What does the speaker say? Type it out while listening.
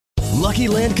Lucky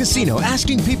Land Casino,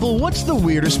 asking people, what's the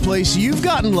weirdest place you've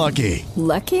gotten lucky?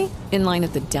 Lucky? In line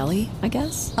at the deli, I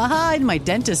guess? Aha, in my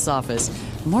dentist's office.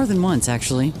 More than once,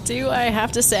 actually. Do I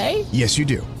have to say? Yes, you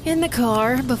do. In the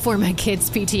car before my kids'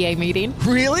 PTA meeting.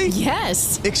 Really?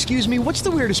 Yes. Excuse me, what's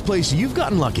the weirdest place you've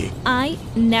gotten lucky? I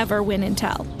never win and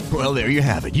tell. Well, there you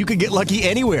have it. You can get lucky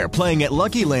anywhere, playing at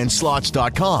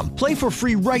LuckyLandSlots.com. Play for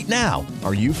free right now.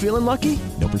 Are you feeling lucky?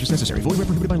 No purchase necessary. Void where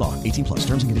prohibited by law. 18 plus.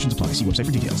 Terms and conditions apply. See website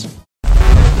for details.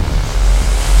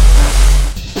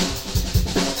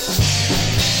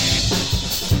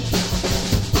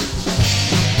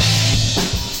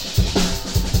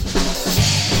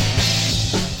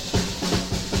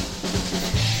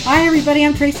 Hi everybody,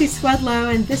 I'm Tracy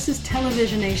Swedlow and this is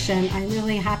Televisionation. I'm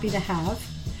really happy to have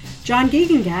John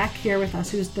Giegengack here with us,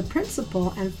 who's the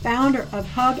principal and founder of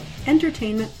Hub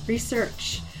Entertainment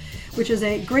Research, which is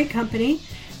a great company,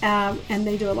 and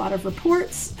they do a lot of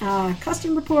reports,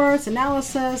 custom reports,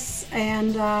 analysis,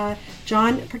 and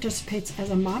John participates as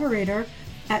a moderator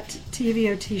at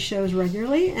TVOT shows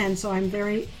regularly, and so I'm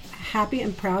very happy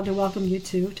and proud to welcome you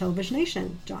to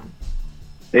Televisionation, John.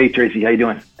 Hey Tracy, how you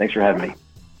doing? Thanks for having me.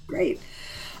 Great.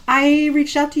 I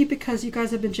reached out to you because you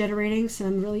guys have been generating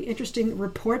some really interesting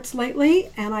reports lately,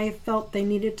 and I felt they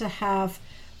needed to have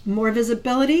more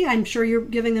visibility. I'm sure you're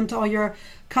giving them to all your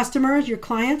customers, your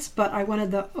clients, but I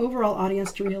wanted the overall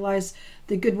audience to realize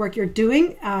the good work you're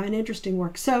doing and interesting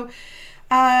work. So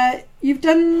you've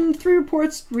done 3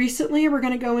 reports recently. We're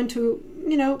going to go into,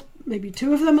 maybe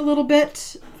 2 of them a little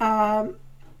bit. Do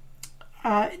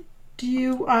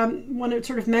you want to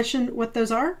sort of mention what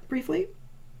those are briefly?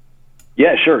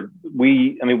 Yeah, sure.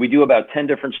 We do about 10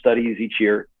 different studies each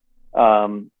year,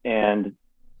 and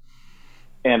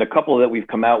a couple that we've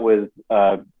come out with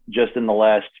just in the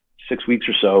last 6 weeks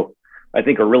or so, I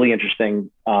think are really interesting.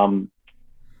 All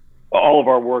of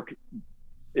our work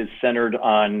is centered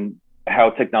on how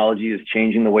technology is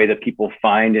changing the way that people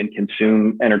find and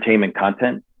consume entertainment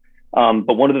content.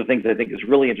 But one of the things I think is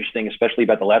really interesting, especially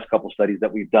about the last couple of studies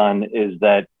that we've done, is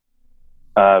that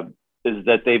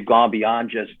they've gone beyond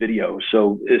just video.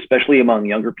 So especially among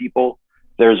younger people,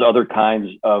 there's other kinds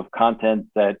of content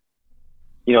that,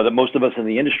 that most of us in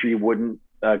the industry wouldn't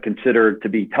consider to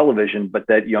be television, but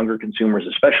that younger consumers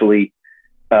especially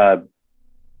are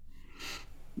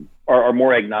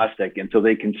more agnostic. And so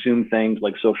they consume things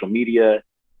like social media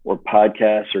or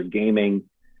podcasts or gaming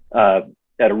at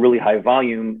a really high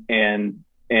volume. And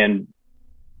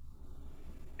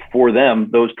for them,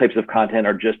 those types of content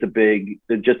are just as big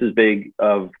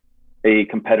of a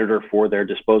competitor for their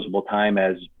disposable time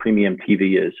as premium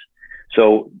TV is.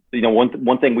 So,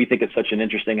 one thing we think is such an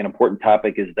interesting and important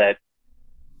topic is that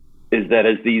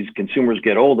as these consumers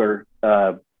get older,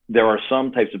 there are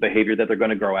some types of behavior that they're going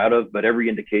to grow out of, but every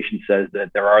indication says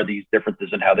that there are these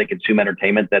differences in how they consume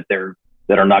entertainment that are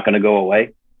not going to go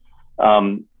away.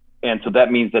 And so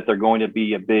that means that they're going to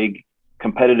be a big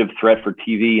competitive threat for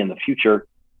TV in the future.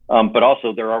 But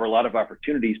also there are a lot of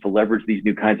opportunities to leverage these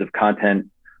new kinds of content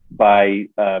by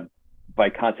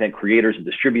content creators and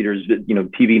distributors,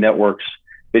 TV networks,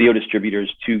 video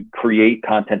distributors, to create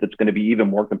content that's going to be even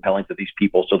more compelling to these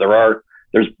people. So there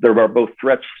are both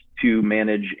threats to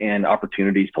manage and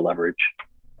opportunities to leverage.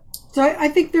 So I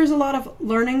think there's a lot of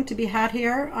learning to be had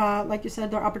here. Like you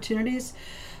said, there are opportunities,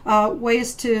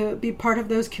 ways to be part of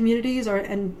those communities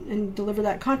and deliver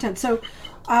that content. So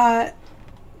I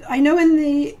know in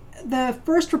the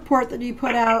first report that you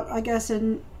put out, I guess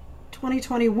in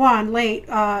 2021,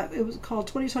 it was called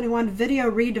 2021 Video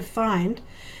Redefined,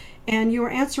 and you were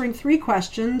answering 3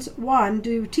 questions. 1,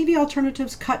 do TV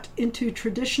alternatives cut into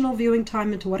traditional viewing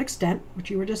time and to what extent, which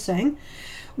you were just saying?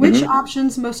 Which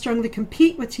options most strongly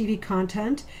compete with TV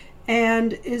content?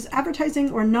 And is advertising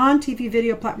or non-TV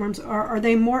video platforms, are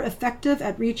they more effective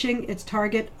at reaching its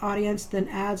target audience than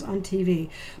ads on TV?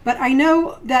 But I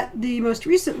know that the most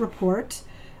recent report,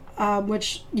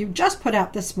 which you just put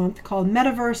out this month, called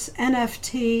Metaverse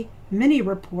NFT Mini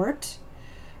Report,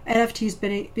 NFTs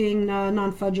being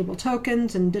non-fungible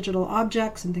tokens and digital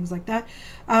objects and things like that.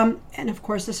 And of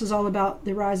course, this is all about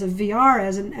the rise of VR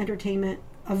as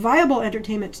a viable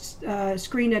entertainment,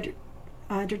 screen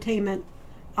entertainment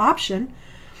option.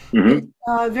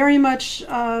 Very much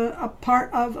a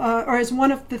part of, or is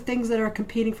one of the things that are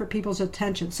competing for people's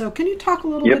attention. So can you talk a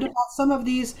little bit about some of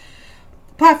these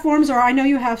platforms? Or I know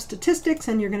you have statistics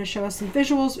and you're going to show us some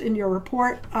visuals in your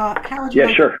report. How would you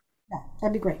like sure. Yeah,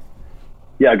 that'd be great.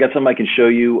 Yeah, I got some I can show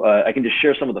you. I can just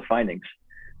share some of the findings.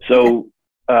 So,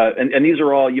 and these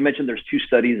are all, you mentioned there's 2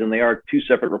 studies and they are 2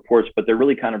 separate reports, but they're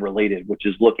really kind of related, which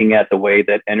is looking at the way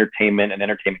that entertainment and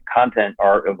entertainment content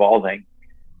are evolving.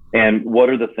 and what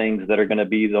are the things that are going to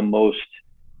be the most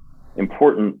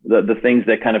important, the things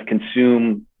that kind of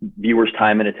consume viewers'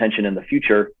 time and attention in the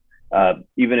future,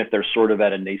 even if they're sort of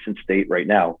at a nascent state right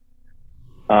now.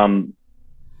 And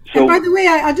by the way,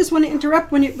 I just want to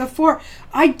interrupt before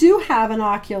I do have an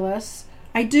Oculus.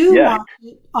 I do watch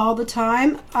it all the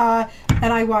time,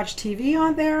 and I watch TV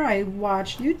on there. I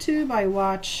watch YouTube. I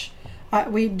watch.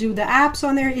 We do the apps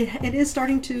on there. It is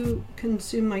starting to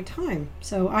consume my time.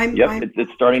 So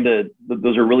it's starting to.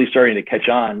 Those are really starting to catch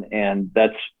on, and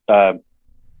that's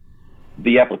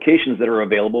the applications that are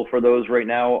available for those right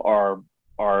now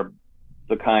are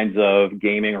the kinds of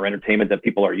gaming or entertainment that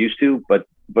people are used to. But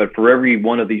for every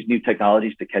one of these new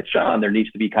technologies to catch on, there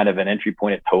needs to be kind of an entry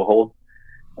point at toehold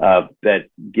that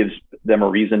gives them a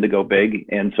reason to go big.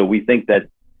 And so we think that,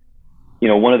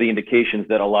 one of the indications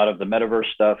that a lot of the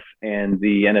metaverse stuff and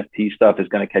the NFT stuff is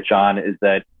going to catch on is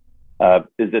that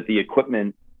the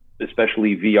equipment,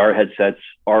 especially VR headsets,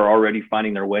 are already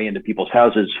finding their way into people's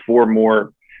houses for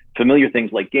more familiar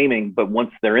things like gaming. But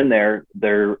once they're in there,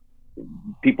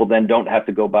 people then don't have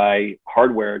to go buy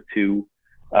hardware to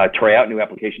try out new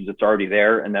applications. It's already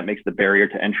there, and that makes the barrier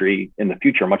to entry in the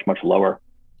future much, much lower.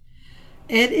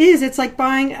 It is. It's like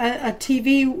buying a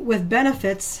TV with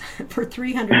benefits for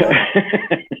 $300.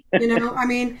 I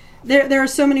mean, there are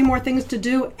so many more things to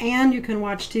do, and you can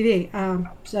watch TV.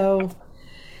 So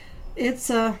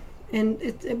it's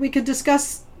we could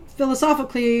discuss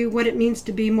philosophically what it means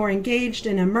to be more engaged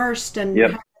and immersed, and how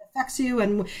it affects you,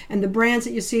 and the brands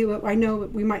that you see. I know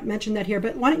we might mention that here,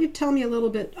 but why don't you tell me a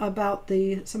little bit about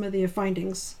some of the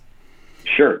findings?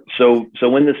 Sure. So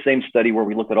in this same study where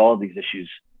we look at all of these issues,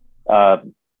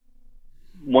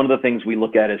 one of the things we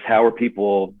look at is how are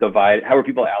people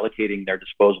allocating their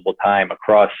disposable time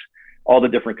across all the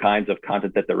different kinds of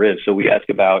content that there is. So we ask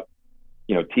about,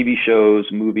 TV shows,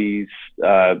 movies,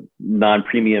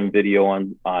 non-premium video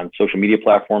on social media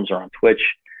platforms or on Twitch,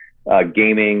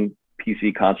 gaming,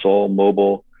 PC, console,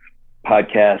 mobile,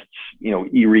 podcasts,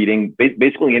 e-reading,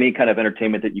 basically any kind of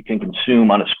entertainment that you can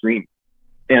consume on a screen.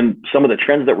 And some of the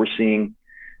trends that we're seeing,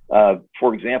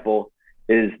 for example,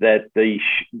 is that the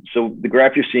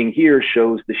graph you're seeing here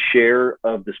shows the share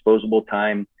of disposable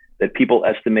time that people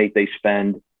estimate they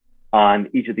spend on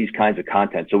each of these kinds of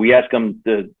content. So we ask them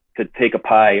to take a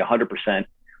pie 100%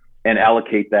 and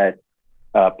allocate that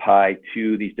pie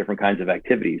to these different kinds of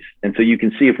activities. And so you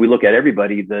can see, if we look at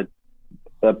everybody, the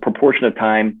proportion of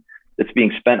time that's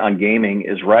being spent on gaming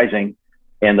is rising,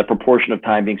 and the proportion of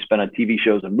time being spent on TV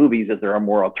shows and movies, as there are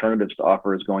more alternatives to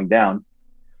offer, is going down.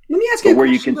 Let me ask you a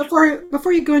question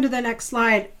before you go into the next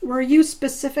slide. Were you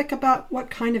specific about what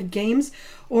kind of games,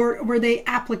 or were they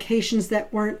applications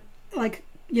that weren't like,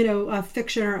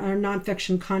 fiction or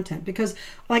nonfiction content? Because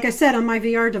like I said, on my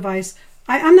VR device,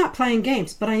 I'm not playing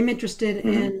games, but I am interested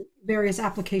in various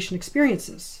application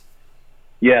experiences.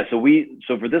 Yeah. So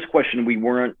for this question, we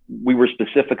were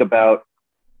specific about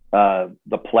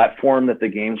the platform that the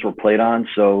games were played on.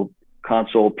 So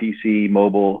console, PC,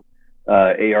 mobile,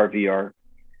 AR, VR.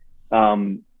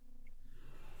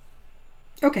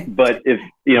 Okay. But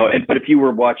if you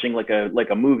were watching like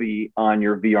a movie on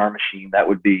your VR machine, that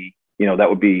would be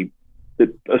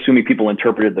assuming people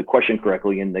interpreted the question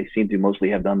correctly, and they seem to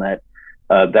mostly have done that,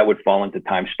 that would fall into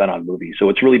time spent on movies. So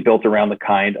it's really built around the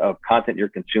kind of content you're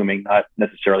consuming, not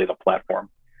necessarily the platform.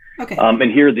 Okay.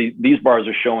 And here these bars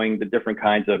are showing the different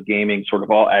kinds of gaming sort of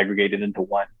all aggregated into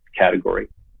one category.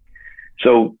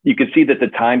 So you can see that the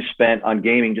time spent on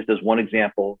gaming, just as one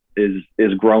example,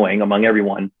 is growing among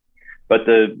everyone. But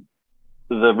the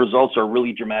results are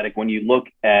really dramatic when you look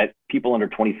at people under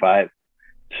 25.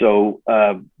 So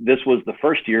this was the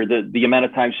first year that the amount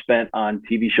of time spent on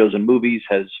TV shows and movies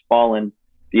has fallen.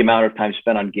 The amount of time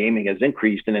spent on gaming has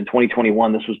increased. And in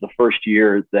 2021, this was the first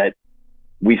year that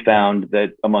we found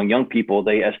that among young people,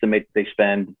 they estimate they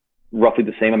spend roughly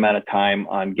the same amount of time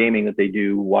on gaming that they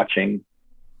do watching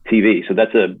TV. So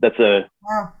that's a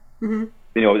wow. Mm-hmm.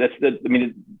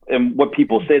 And what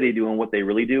people say they do and what they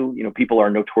really do, people are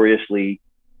notoriously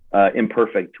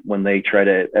imperfect when they try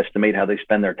to estimate how they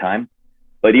spend their time.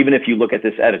 But even if you look at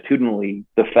this attitudinally,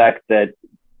 the fact that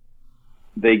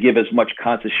they give as much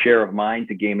conscious share of mind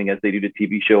to gaming as they do to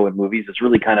TV show and movies is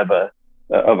really kind of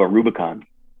a Rubicon.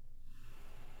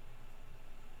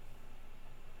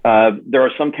 There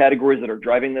are some categories that are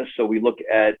driving this. So we look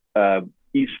at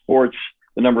esports.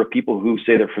 The number of people who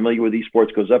say they're familiar with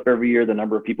esports goes up every year. The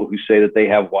number of people who say that they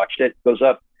have watched it goes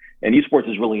up. And esports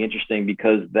is really interesting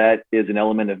because that is an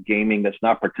element of gaming that's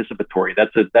not participatory.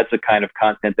 That's a kind of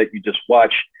content that you just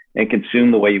watch and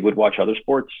consume the way you would watch other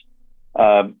sports.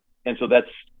 And so that's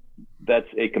that's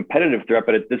a competitive threat,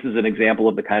 but this is an example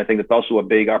of the kind of thing that's also a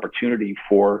big opportunity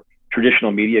for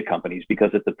traditional media companies,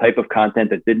 because it's the type of content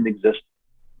that didn't exist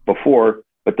before,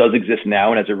 but does exist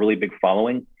now and has a really big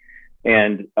following,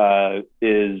 and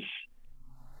is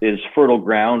fertile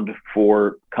ground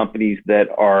for companies that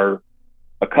are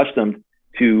accustomed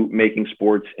to making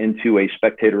sports into a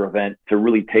spectator event to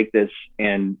really take this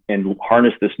and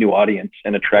harness this new audience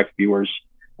and attract viewers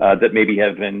that maybe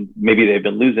they've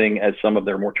been losing as some of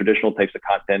their more traditional types of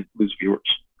content lose viewers.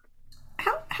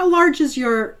 How large is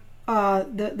your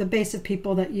the base of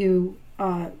people that you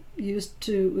used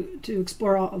to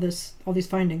explore all these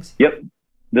findings? Yep,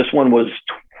 this one was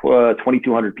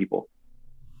 2,200 people.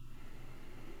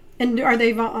 And are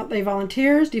they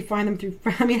volunteers? Do you find them through?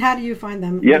 I mean, how do you find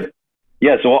them? Yeah.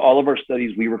 So all of our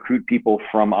studies, we recruit people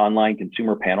from online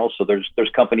consumer panels. So there's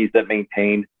companies that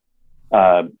maintain,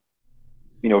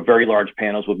 very large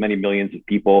panels with many millions of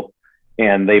people,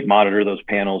 and they monitor those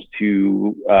panels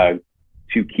to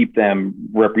keep them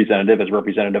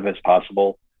representative as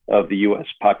possible of the U.S.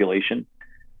 population.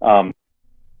 And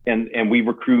we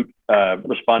recruit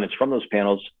respondents from those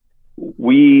panels.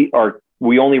 We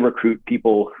only recruit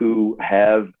people who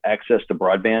have access to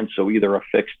broadband, so either a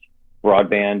fixed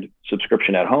broadband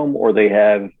subscription at home or they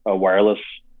have a wireless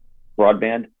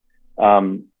broadband.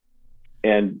 And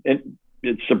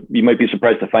you might be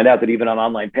surprised to find out that even on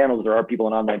online panels, there are people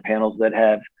in online panels that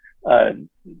have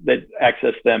that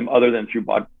access them other than through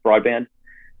broadband.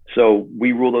 So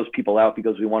we rule those people out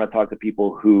because we want to talk to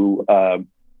people who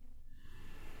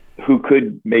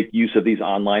could make use of these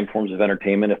online forms of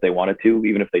entertainment if they wanted to,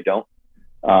 even if they don't.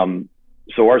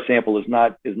 So our sample is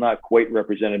not quite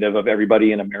representative of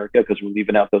everybody in America, because we're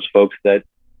leaving out those folks that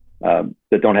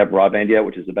don't have broadband yet,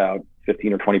 which is about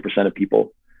 15 or 20% of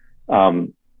people.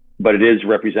 But it is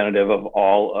representative of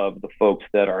all of the folks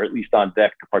that are at least on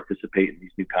deck to participate in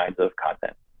these new kinds of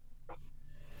content.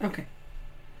 Okay.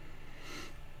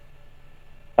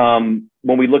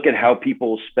 When we look at how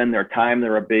people spend their time,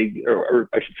 there are or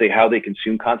I should say how they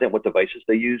consume content, what devices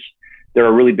they use, there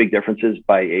are really big differences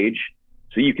by age.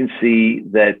 So you can see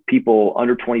that people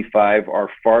under 25 are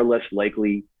far less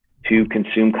likely to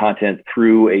consume content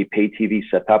through a pay TV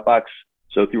set-top box,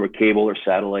 so through a cable or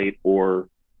satellite or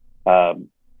telco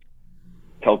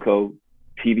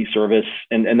TV service,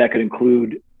 and that could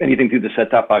include anything through the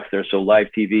set-top box there, so live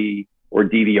TV or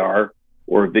DVR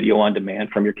or video on demand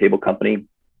from your cable company.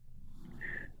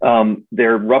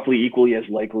 They're roughly equally as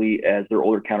likely as their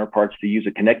older counterparts to use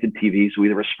a connected TV, so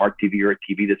either a smart TV or a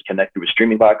TV that's connected to a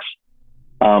streaming box.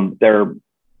 They're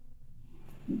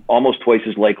almost twice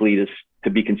as likely to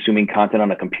be consuming content on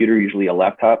a computer, usually a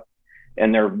laptop,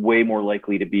 and they're way more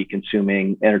likely to be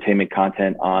consuming entertainment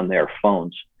content on their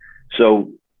phones.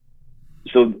 So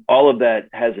all of that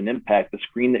has an impact. The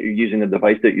screen that you're using, the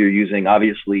device that you're using,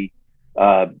 obviously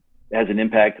has an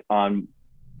impact on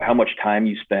how much time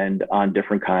you spend on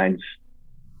different kinds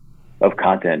of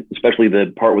content. Especially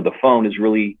the part with the phone is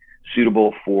really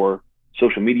suitable for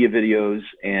social media videos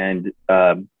and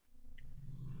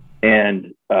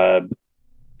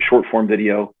short form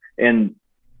video. And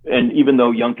even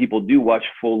though young people do watch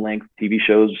full length TV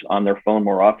shows on their phone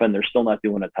more often, they're still not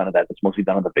doing a ton of that. That's mostly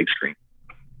done on the big screen.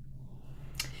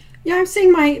 Yeah, I'm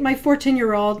seeing my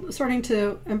 14-year-old starting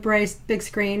to embrace big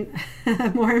screen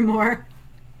more and more.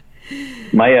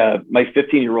 My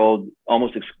 15-year-old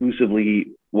almost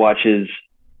exclusively watches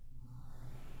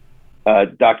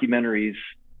documentaries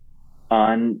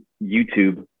on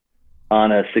YouTube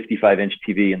on a 65-inch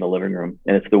TV in the living room,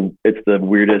 and it's the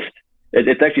weirdest.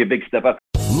 It's actually a big step up.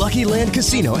 Lucky Land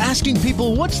Casino, asking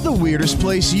people, what's the weirdest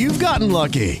place you've gotten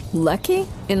lucky? Lucky?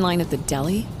 In line at the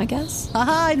deli, I guess?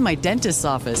 Aha, in my dentist's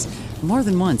office. More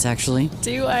than once, actually.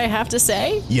 Do I have to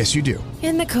say? Yes, you do.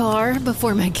 In the car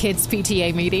before my kids'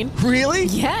 PTA meeting. Really?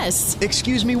 Yes.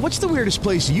 Excuse me, what's the weirdest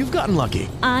place you've gotten lucky?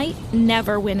 I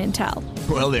never win and tell.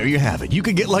 Well, there you have it. You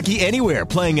can get lucky anywhere,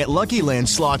 playing at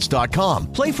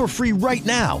LuckyLandSlots.com. Play for free right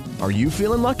now. Are you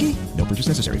feeling lucky? No purchase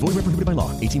necessary. Void where prohibited by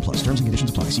law. 18+. Terms and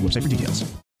conditions apply. See website for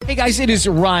details. Hey guys, it is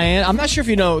Ryan. I'm not sure if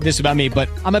you know this about me, but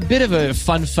I'm a bit of a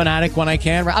fun fanatic when I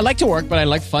can. I like to work, but I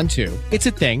like fun too. It's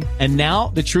a thing. And now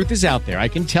the truth is out there. I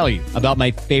can tell you about my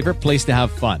favorite place to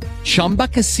have fun. Chumba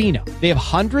Casino. They have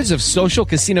hundreds of social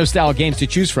casino style games to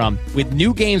choose from with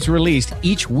new games released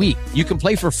each week. You can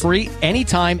play for free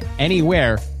anytime,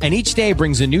 anywhere. And each day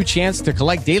brings a new chance to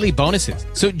collect daily bonuses.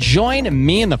 So join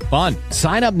me in the fun.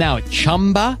 Sign up now at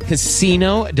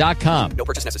ChumbaCasino.com. No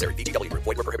purchase necessary. VGW. Void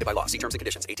where prohibited by law. See terms and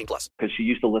conditions. 18+. Because she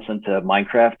used to listen to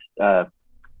Minecraft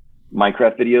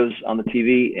videos on the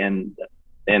TV, and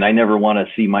and I never want to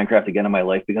see Minecraft again in my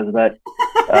life because of that.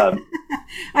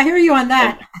 I hear you on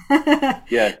that.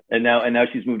 Yeah, and now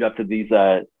she's moved up to these,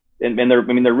 and they're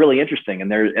really interesting,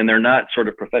 and they're not sort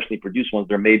of professionally produced ones.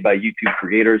 They're made by YouTube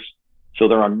creators, so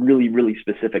they're on really, really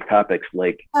specific topics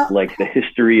like the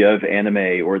history of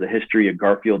anime or the history of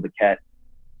Garfield the cat.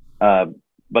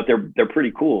 But they're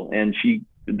pretty cool, and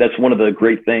that's one of the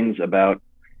great things about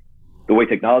the way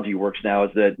technology works now,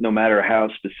 is that no matter how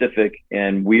specific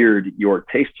and weird your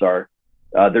tastes are,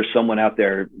 there's someone out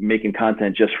there making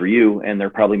content just for you, and they're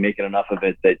probably making enough of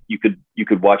it that you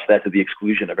could watch that to the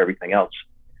exclusion of everything else.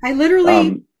 I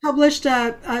literally published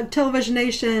a Television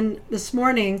Nation this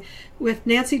morning with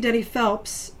Nancy Denny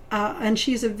Phelps, and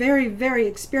she's a very, very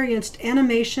experienced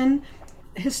animation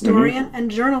historian and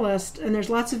journalist, and there's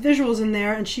lots of visuals in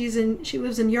there, and she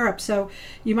lives in Europe, so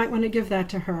you might want to give that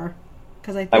to her,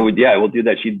 because I will do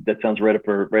that. That sounds right up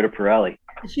her alley.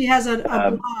 She has a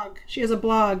blog. She has a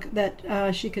blog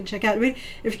that she can check out.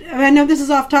 I know this is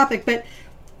off topic, but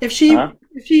if she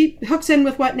hooks in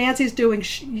with what Nancy's doing,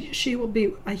 she will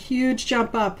be a huge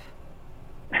jump up.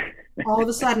 All of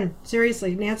a sudden,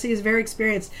 seriously, Nancy is very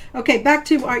experienced. Okay, back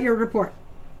to your report.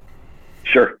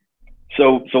 Sure.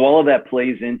 So all of that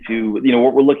plays into,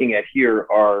 what we're looking at here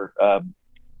are,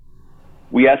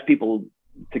 we ask people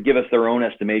to give us their own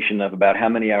estimation of about how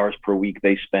many hours per week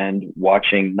they spend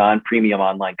watching non-premium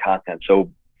online content.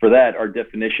 So for that, our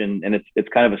definition, and it's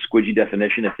kind of a squidgy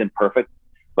definition, it's imperfect,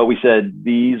 but we said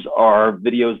these are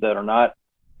videos that are not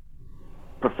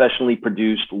professionally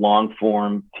produced long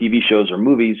form TV shows or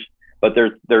movies, but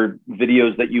they're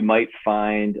videos that you might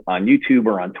find on YouTube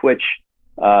or on Twitch.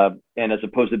 And as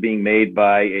opposed to being made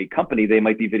by a company, they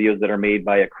might be videos that are made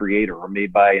by a creator or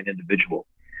made by an individual.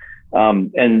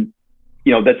 And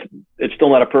it's still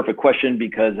not a perfect question,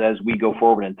 because as we go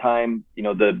forward in time,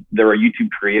 there are YouTube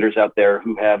creators out there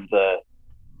who have the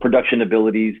production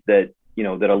abilities that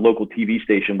a local TV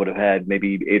station would have had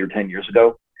maybe 8 or 10 years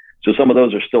ago. So some of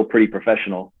those are still pretty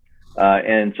professional.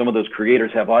 And some of those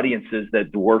creators have audiences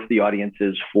that dwarf the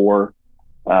audiences for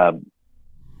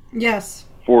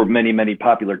many, many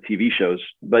popular TV shows.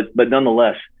 But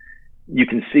nonetheless, you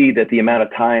can see that the amount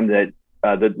of time that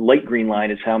the light green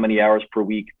line is how many hours per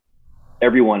week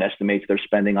everyone estimates they're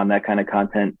spending on that kind of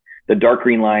content. The dark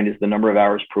green line is the number of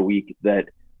hours per week that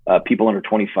people under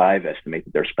 25 estimate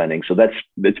that they're spending. So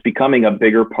it's becoming a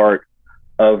bigger part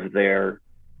of their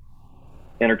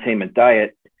entertainment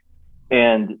diet.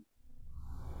 And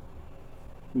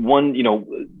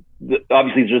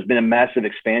obviously there's been a massive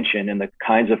expansion in the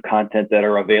kinds of content that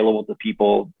are available to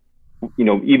people,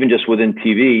 even just within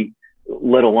TV,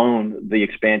 let alone the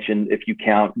expansion if you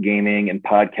count gaming and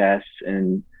podcasts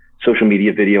and social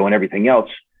media video and everything else.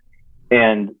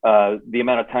 And the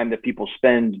amount of time that people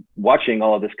spend watching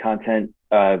all of this content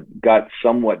got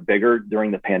somewhat bigger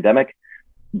during the pandemic,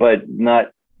 but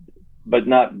not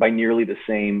by nearly the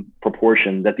same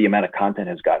proportion that the amount of content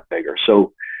has gotten bigger.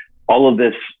 So all of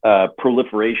this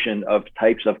proliferation of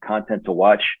types of content to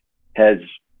watch has,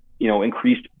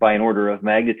 increased by an order of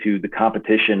magnitude the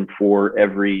competition for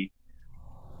every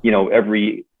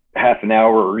half an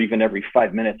hour or even every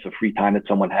 5 minutes of free time that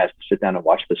someone has to sit down and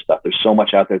watch this stuff. There's so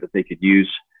much out there that they could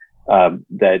use and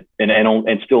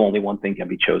still only one thing can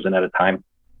be chosen at a time.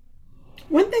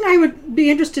 One thing I would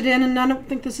be interested in, and I don't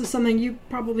think this is something you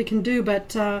probably can do,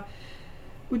 but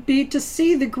would be to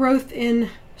see the growth in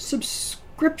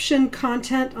subscription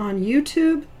content on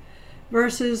YouTube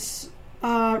versus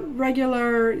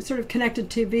regular sort of connected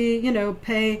TV,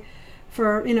 pay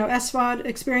for SVOD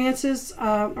experiences,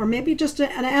 or maybe just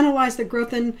to analyze the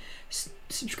growth in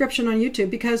subscription on YouTube,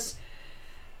 because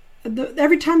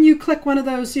every time you click one of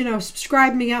those,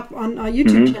 subscribe me up on a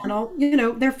YouTube channel,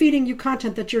 they're feeding you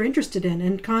content that you're interested in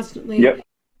and constantly. Yep.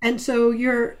 And so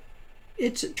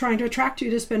it's trying to attract you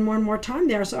to spend more and more time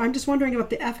there. So I'm just wondering about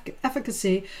the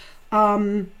efficacy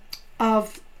of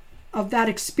that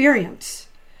experience,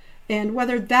 and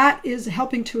whether that is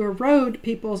helping to erode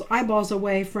people's eyeballs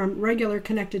away from regular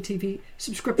connected TV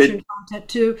subscription content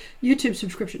to YouTube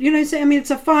subscription. You know what I'm saying? I mean,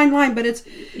 it's a fine line, but it's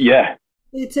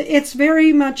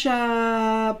very much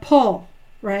a pull,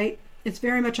 right? It's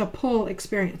very much a pull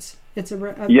experience. It's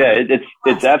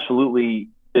it's absolutely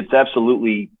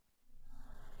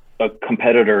a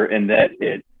competitor in that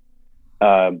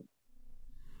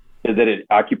it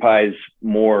occupies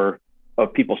more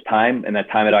of people's time, and that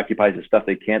time it occupies is stuff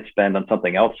they can't spend on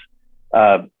something else.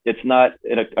 It's not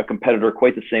a competitor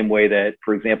quite the same way that,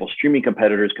 for example, streaming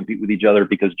competitors compete with each other,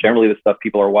 because generally the stuff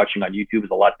people are watching on YouTube is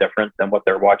a lot different than what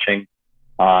they're watching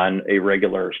on a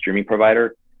regular streaming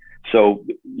provider. So,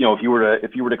 if you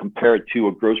were to compare it to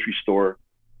a grocery store,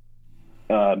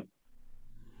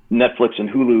 Netflix and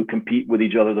Hulu compete with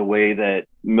each other the way that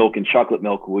milk and chocolate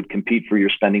milk would compete for your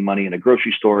spending money in a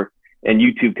grocery store, and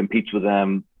YouTube competes with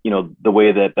them, the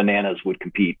way that bananas would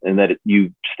compete, and that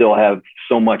you still have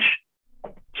so much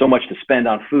to spend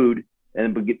on food,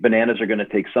 and bananas are going to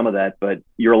take some of that, but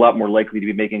you're a lot more likely to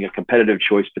be making a competitive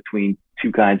choice between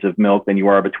two kinds of milk than you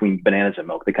are between bananas and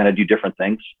milk. They kind of do different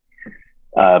things.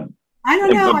 I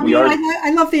don't know.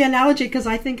 I love the analogy because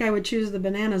I think I would choose the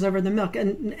bananas over the milk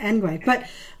anyway. But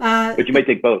you might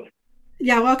take both.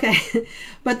 Yeah, well, okay.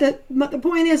 But the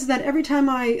point is that every time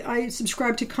I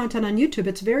subscribe to content on YouTube,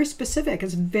 it's very specific.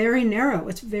 It's very narrow.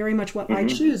 It's very much what I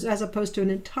choose, as opposed to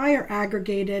an entire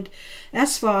aggregated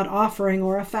SVOD offering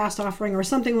or a fast offering or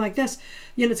something like this.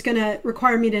 It's going to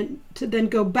require me to then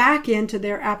go back into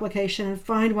their application and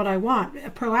find what I want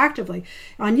proactively.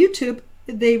 On YouTube,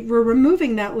 they were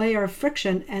removing that layer of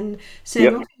friction and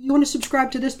saying, okay, you want to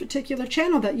subscribe to this particular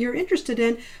channel that you're interested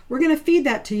in, we're going to feed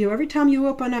that to you. Every time you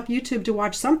open up YouTube to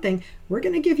watch something, we're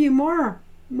going to give you more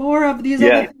of these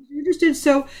other things you're interested in.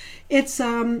 So it's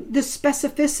this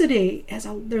specificity,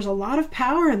 there's a lot of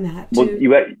power in that. Well,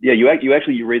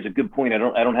 you raise a good point. I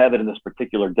don't have it in this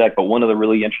particular deck, but one of the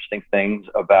really interesting things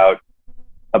about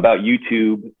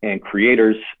YouTube and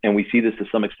creators, and we see this to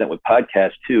some extent with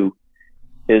podcasts too,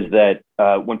 is that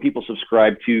when people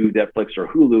subscribe to Netflix or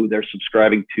Hulu, they're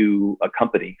subscribing to a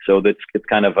company. So it's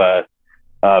kind of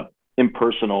a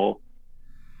impersonal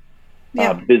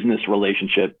business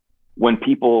relationship. When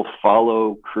people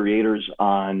follow creators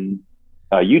on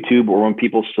YouTube, or when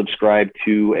people subscribe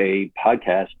to a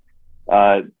podcast,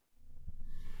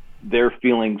 they're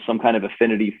feeling some kind of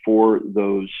affinity for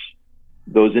those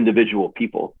individual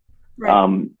people.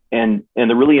 Right. And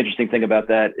the really interesting thing about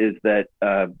that is that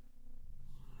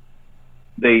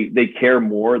they care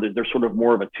more. They're sort of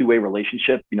more of a two-way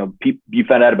relationship. You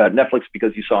found out about Netflix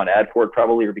because you saw an ad for it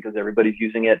probably, or because everybody's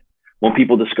using it. When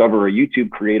people discover a YouTube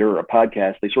creator or a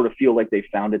podcast, they sort of feel like they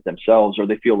found it themselves, or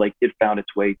they feel like it found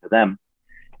its way to them.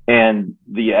 And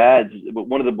the ads,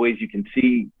 one of the ways you can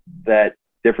see that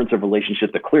difference of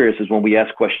relationship the clearest is when we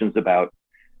ask questions about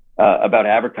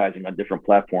advertising on different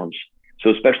platforms.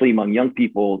 So especially among young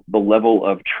people, the level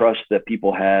of trust that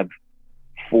people have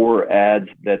for ads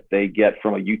that they get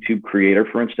from a YouTube creator,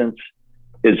 for instance,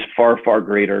 is far, far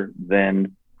greater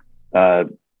than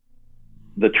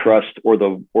the trust or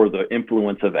the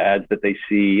influence of ads that they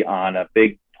see on a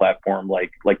big platform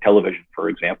like television, for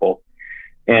example.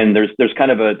 And there's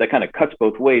kind of that kind of cuts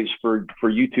both ways for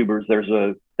YouTubers.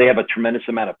 They have a tremendous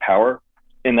amount of power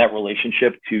in that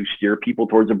relationship to steer people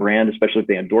towards a brand, especially if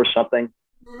they endorse something.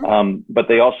 But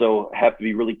they also have to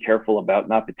be really careful about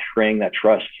not betraying that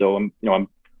trust. So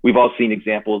we've all seen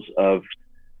examples of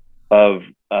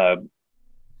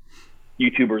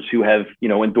YouTubers who have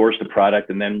endorsed a product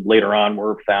and then later on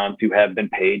were found to have been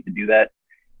paid to do that.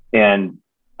 And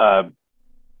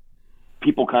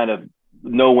people kind of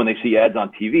know when they see ads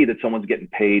on TV that someone's getting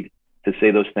paid to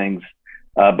say those things.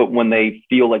 But when they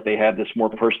feel like they have this more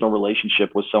personal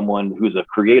relationship with someone who's a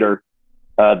creator,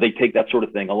 they take that sort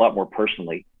of thing a lot more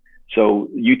personally. So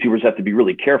YouTubers have to be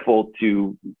really careful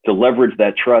to leverage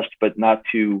that trust, but not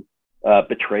to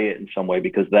betray it in some way,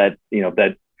 because that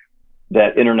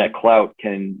internet clout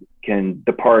can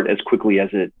depart as quickly as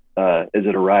it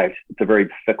arrives. It's a very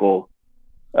fickle.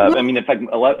 In fact,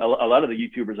 a lot of the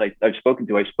YouTubers I spoke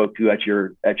to at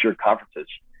your conferences.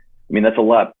 I mean, that's a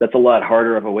lot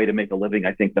harder of a way to make a living,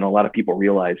 I think, than a lot of people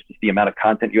realize. Just the amount of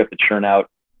content you have to churn out,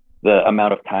 the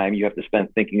amount of time you have to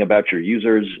spend thinking about your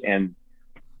users, and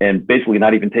basically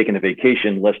not even taking a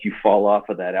vacation lest you fall off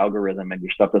of that algorithm and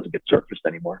your stuff doesn't get surfaced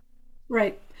anymore.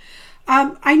 Right.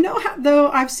 I know though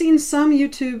I've seen some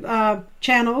YouTube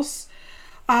channels.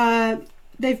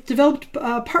 They've developed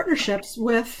partnerships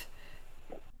with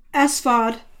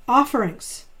SVOD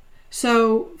offerings.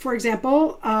 So, for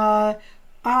example, I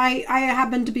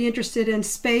happen to be interested in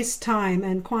space time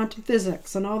and quantum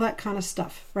physics and all that kind of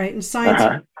stuff, right? And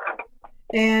science.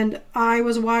 And I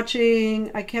was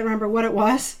watching, I can't remember what it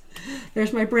was.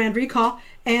 There's my brand recall.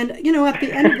 And, at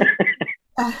the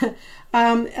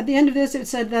end of this, it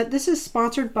said that this is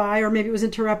sponsored by, or maybe it was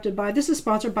interrupted by, this is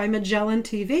sponsored by Magellan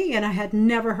TV. And I had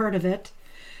never heard of it.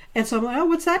 And so I'm like, oh,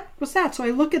 what's that? What's that? So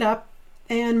I look it up.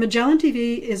 And Magellan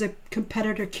TV is a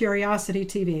competitor Curiosity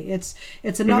TV.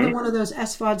 It's another one of those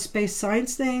SVOD space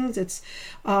science things. It's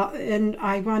and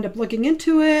I wound up looking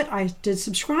into it. I did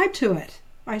subscribe to it.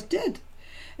 I did.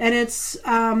 And it's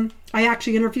I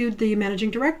actually interviewed the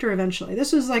managing director eventually.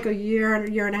 This was like a year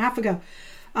and a half ago.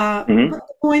 But the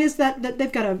point is that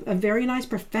they've got a very nice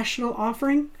professional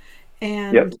offering.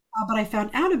 And but I found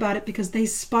out about it because they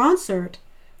sponsored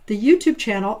the YouTube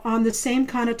channel on the same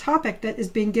kind of topic that is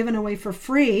being given away for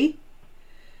free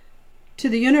to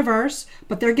the universe,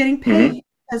 but they're getting paid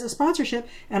as a sponsorship.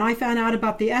 And I found out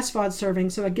about the SVOD serving,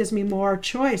 so it gives me more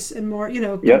choice and more,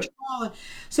 control.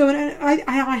 So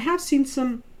I have seen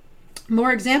some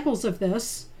more examples of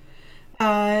this.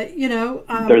 There's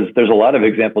a lot of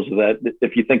examples of that.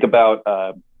 If you think about,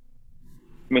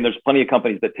 there's plenty of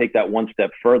companies that take that one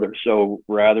step further. So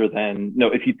rather than,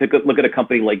 if you look at a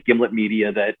company like Gimlet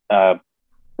Media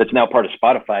that's now part of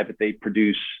Spotify, but they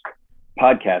produce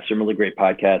podcasts, some really great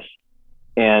podcasts.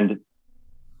 And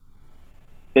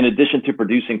in addition to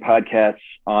producing podcasts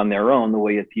on their own, the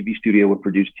way a TV studio would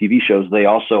produce TV shows, they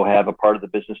also have a part of the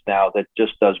business now that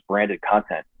just does branded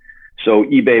content. So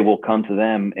eBay will come to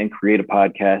them and create a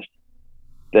podcast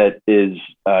that is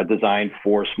designed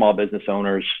for small business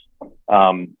owners.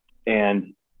 And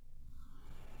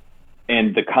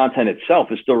the content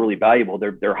itself is still really valuable.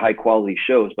 They're high quality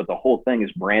shows, but the whole thing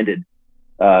is branded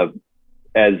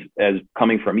as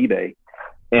coming from eBay.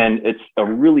 And it's a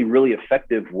really, really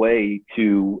effective way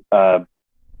to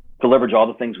leverage all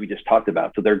the things we just talked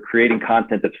about. So they're creating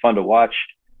content that's fun to watch,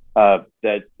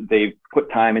 that they've put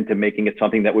time into making it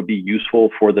something that would be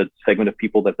useful for the segment of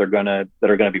people that are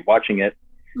gonna be watching it.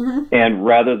 Mm-hmm. And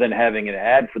rather than having an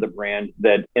ad for the brand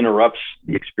that interrupts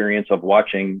the experience of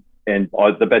watching, and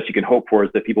the best you can hope for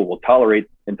is that people will tolerate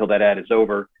until that ad is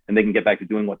over and they can get back to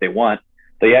doing what they want,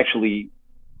 they actually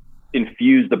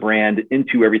infuse the brand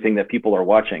into everything that people are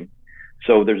watching.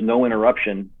 So there's no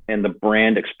interruption and the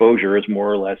brand exposure is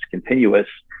more or less continuous.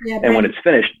 Yeah, and when it's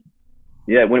finished,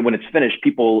 when it's finished,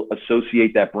 people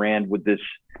associate that brand with this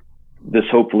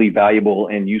hopefully valuable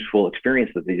and useful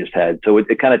experience that they just had. So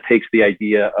it kind of takes the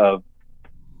idea of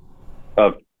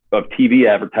TV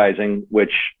advertising,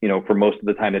 which, for most of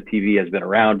the time that TV has been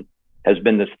around, has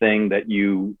been this thing that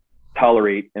you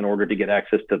tolerate in order to get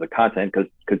access to the content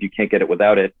because you can't get it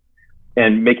without it.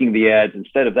 And making the ads,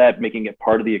 instead of that, making it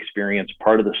part of the experience,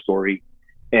 part of the story,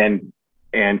 and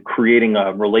creating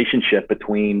a relationship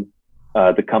between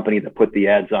the company that put the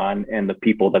ads on and the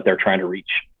people that they're trying to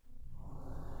reach.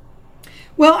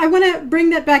 Well, I want to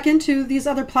bring that back into these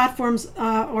other platforms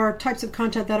or types of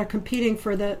content that are competing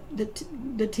for the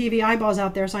TV eyeballs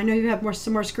out there. So I know you have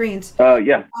some more screens.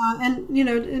 And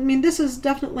this is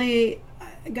definitely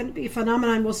going to be a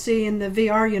phenomenon we'll see in the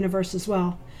VR universe as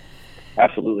well.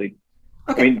 Absolutely.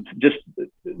 Okay. Just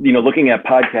looking at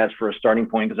podcasts for a starting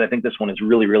point, because I think this one is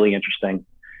really, really interesting,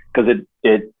 because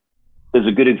it is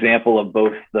a good example of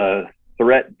both the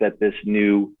threat that this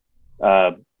new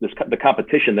the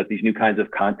competition that these new kinds of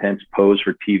contents pose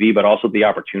for TV, but also the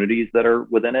opportunities that are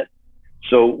within it.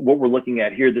 So what we're looking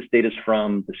at here, this data is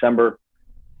from December.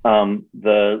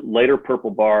 The lighter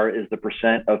purple bar is the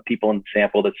percent of people in the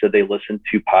sample that said they listened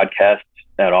to podcasts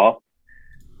at all.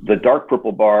 The dark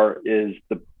purple bar is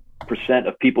the percent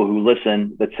of people who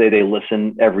listen that say they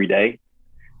listen every day.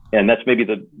 And that's maybe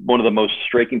one of the most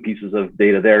striking pieces of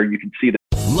data there. You can see that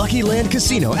Lucky Land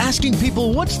Casino, asking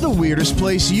people, what's the weirdest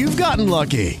place you've gotten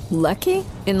lucky? Lucky?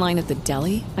 In line at the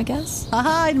deli, I guess?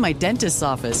 Aha, in my dentist's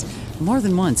office. More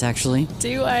than once, actually.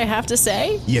 Do I have to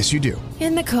say? Yes, you do.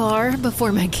 In the car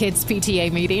before my kids'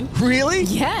 PTA meeting. Really?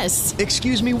 Yes.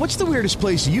 Excuse me, what's the weirdest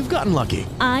place you've gotten lucky?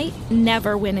 I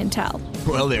never win and tell.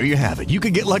 Well, there you have it. You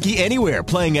can get lucky anywhere,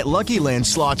 playing at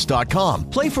LuckyLandSlots.com.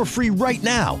 Play for free right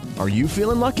now. Are you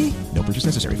feeling lucky? No purchase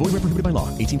necessary. Void where prohibited by law.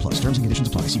 18+. Terms and conditions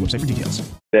apply. See website for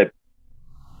details. That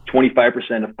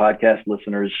 25% of podcast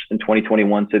listeners in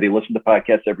 2021 say they listen to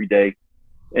podcasts every day.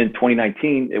 In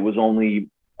 2019, it was only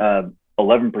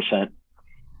 11%.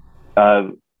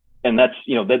 And that's,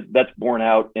 that's borne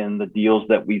out in the deals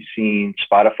that we've seen.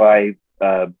 Spotify,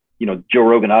 Joe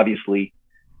Rogan, obviously,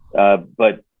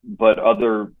 but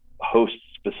other hosts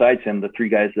besides him, the three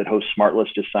guys that host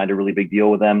SmartLess just signed a really big deal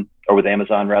with them, or with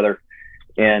Amazon rather.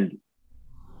 And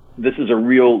this is a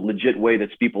real legit way that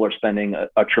people are spending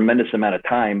a tremendous amount of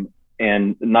time,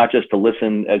 and not just to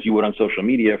listen as you would on social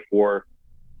media for,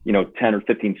 10 or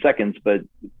 15 seconds, but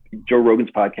Joe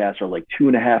Rogan's podcasts are like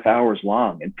 2.5 hours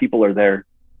long, and people are there,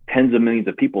 tens of millions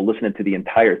of people listening to the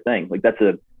entire thing. Like that's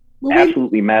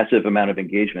absolutely massive amount of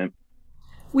engagement.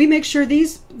 We make sure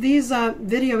these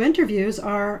video interviews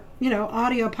are,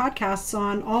 audio podcasts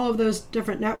on all of those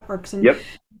different networks. And yep.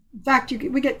 In fact,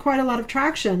 we get quite a lot of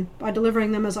traction by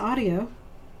delivering them as audio,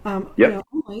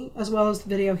 only, as well as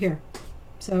video here.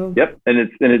 So yep, and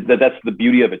that's the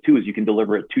beauty of it too, is you can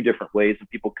deliver it two different ways, and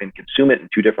people can consume it in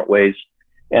two different ways,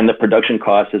 and the production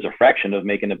cost is a fraction of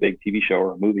making a big TV show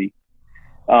or a movie.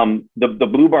 The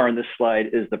blue bar on this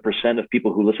slide is the percent of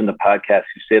people who listen to podcasts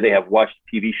who say they have watched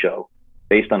a TV show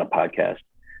based on a podcast.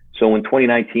 So in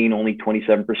 2019, only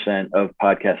 27% of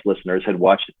podcast listeners had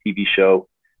watched a TV show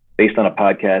based on a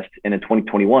podcast, and in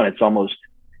 2021, it's almost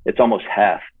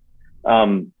half.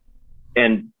 And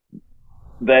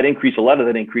that increase, a lot of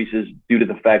that increase is due to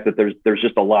the fact that there's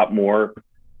just a lot more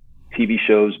TV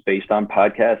shows based on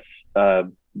podcasts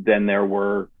than there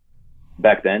were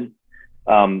back then.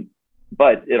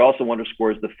 But it also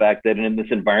underscores the fact that in this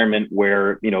environment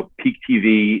where, peak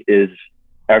TV is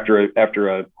after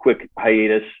a quick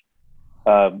hiatus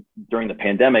during the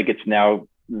pandemic, it's now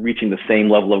reaching the same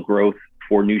level of growth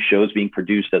for new shows being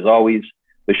produced as always.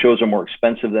 The shows are more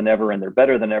expensive than ever and they're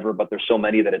better than ever, but there's so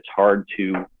many that it's hard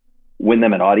to win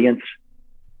them an audience.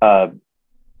 There's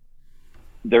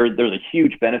a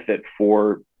huge benefit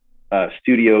for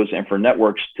studios and for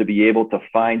networks to be able to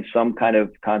find some kind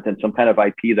of content, some kind of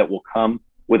IP that will come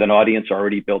with an audience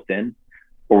already built in,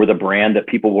 or with a brand that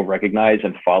people will recognize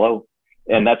and follow.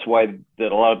 And that's why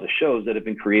that a lot of the shows that have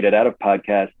been created out of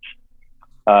podcasts,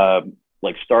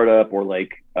 like Startup or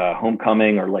like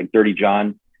Homecoming or like Dirty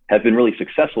John, have been really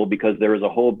successful because there is a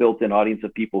whole built-in audience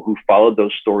of people who followed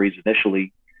those stories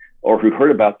initially or who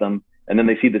heard about them, and then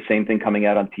they see the same thing coming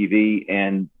out on TV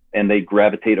and they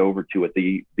gravitate over to it.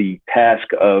 The task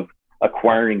of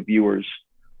acquiring viewers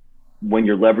when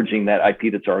you're leveraging that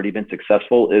IP that's already been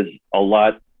successful is a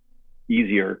lot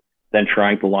easier than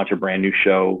trying to launch a brand new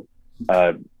show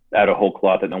out of whole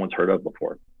cloth that no one's heard of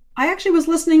before. I actually was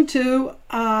listening to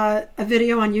a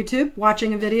video on YouTube,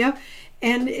 watching a video,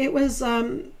 and it was I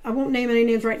won't name any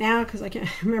names right now because I can't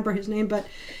remember his name, but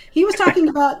he was talking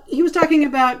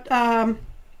about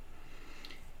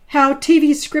how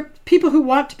TV script people who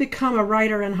want to become a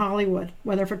writer in Hollywood,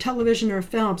 whether for television or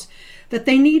films, that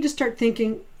they need to start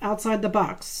thinking outside the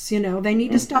box. They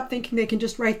need to stop thinking they can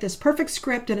just write this perfect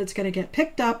script and it's going to get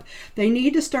picked up. They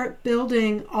need to start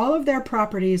building all of their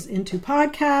properties into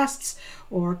podcasts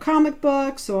or comic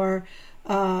books or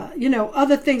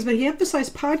other things. But he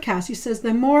emphasized podcasts. He says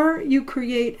the more you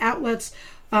create outlets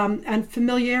and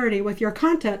familiarity with your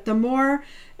content, the more,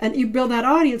 and you build that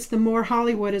audience, the more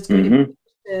Hollywood is going to be interested,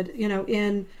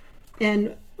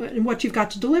 in what you've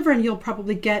got to deliver, and you'll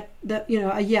probably get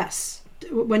a yes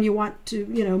when you want to,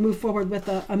 move forward with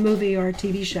a movie or a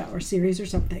TV show or series or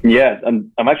something. Yeah,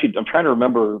 I'm trying to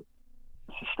remember,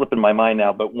 it's slipping my mind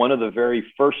now, but one of the very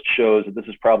first shows, this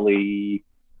is probably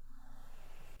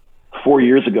 4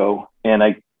 years ago, and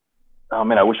I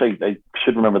wish I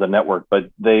should remember the network, but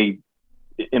they,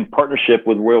 in partnership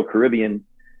with Royal Caribbean,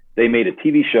 they made a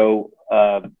TV show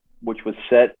which was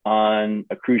set on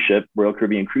a cruise ship, Royal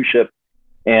Caribbean cruise ship,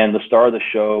 and the star of the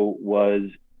show was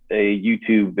a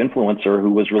YouTube influencer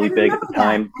who was really big at the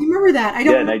time. I remember that. I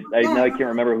can't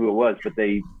remember who it was, but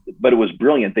it was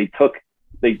brilliant. They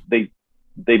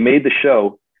made the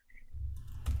show.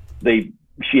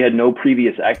 She had no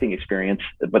previous acting experience,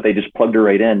 but they just plugged her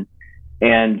right in.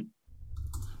 And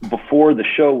before the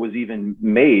show was even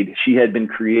made, she had been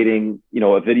creating,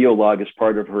 a video log as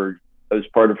part of her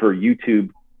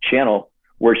YouTube channel,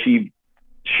 where she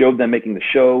showed them making the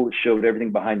show, showed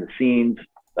everything behind the scenes,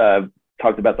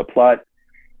 talked about the plot.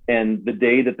 And the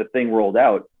day that the thing rolled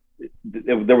out,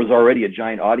 there was already a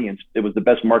giant audience. It was the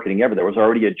best marketing ever. There was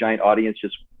already a giant audience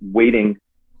just waiting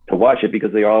to watch it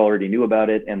because they all already knew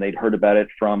about it and they'd heard about it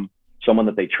from someone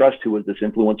that they trust, who was this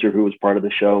influencer who was part of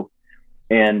the show.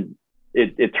 And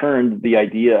it turned the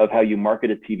idea of how you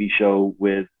market a TV show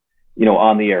with,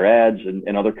 on the air ads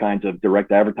and other kinds of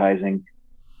direct advertising.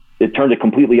 It turned it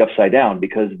completely upside down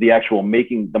because the actual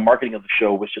the marketing of the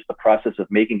show was just the process of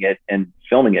making it and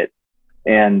filming it.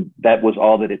 And that was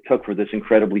all that it took for this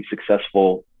incredibly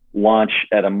successful launch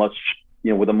at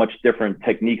with a much different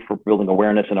technique for building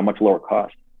awareness and a much lower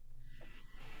cost.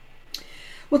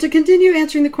 Well, to continue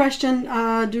answering the question,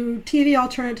 do TV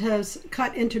alternatives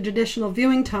cut into traditional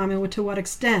viewing time, and to what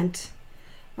extent?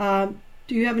 Do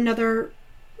you have another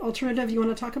alternative you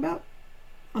want to talk about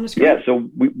on the screen? Yeah, so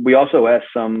we also asked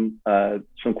some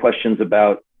questions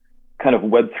about kind of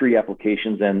Web3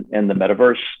 applications and the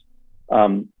metaverse.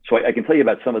 So I can tell you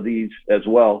about some of these as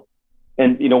well.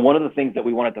 And one of the things that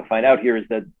we wanted to find out here is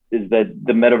that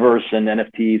the metaverse and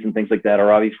NFTs and things like that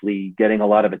are obviously getting a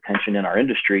lot of attention in our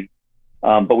industry.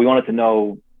 But we wanted to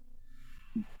know,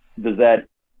 does that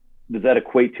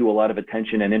equate to a lot of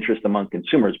attention and interest among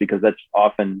consumers? Because that's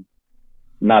often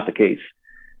not the case.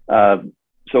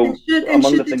 Should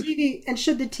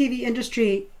the TV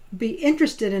industry be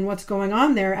interested in what's going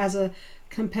on there as a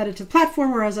competitive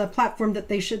platform or as a platform that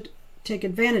they should take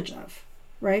advantage of?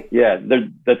 Right? Yeah,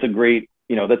 that's a great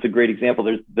example.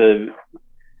 There's the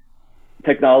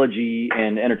technology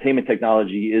and entertainment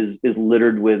technology is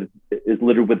littered with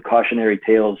cautionary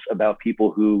tales about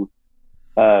people who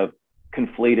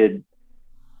conflated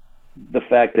the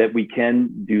fact that we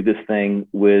can do this thing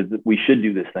with we should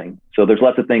do this thing. So there's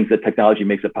lots of things that technology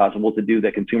makes it possible to do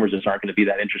that consumers just aren't going to be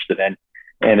that interested in.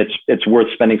 And it's worth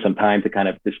spending some time to kind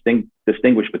of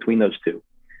distinguish between those two.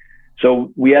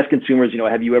 So we ask consumers,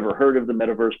 have you ever heard of the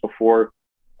metaverse before?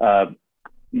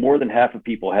 More than half of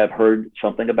people have heard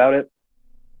something about it.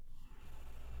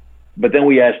 But then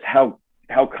we asked, how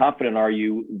confident are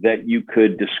you that you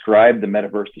could describe the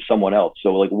metaverse to someone else?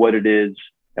 So like what it is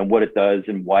and what it does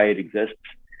and why it exists.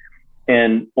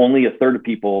 And only a third of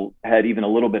people had even a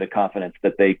little bit of confidence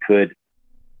that they could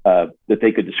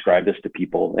describe this to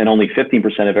people. And only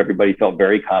 15% of everybody felt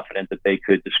very confident that they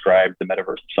could describe the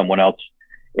metaverse to someone else.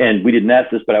 And we didn't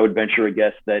ask this, but I would venture a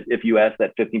guess that if you asked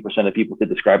that 15% of people to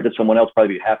describe it to someone else,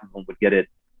 probably half of them would get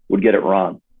it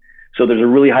wrong. So there's a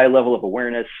really high level of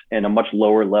awareness and a much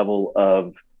lower level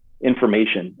of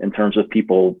information in terms of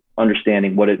people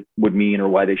understanding what it would mean or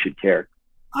why they should care.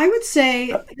 I would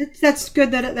say that's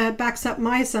good that backs up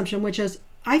my assumption, which is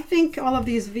I think all of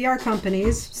these VR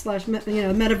companies /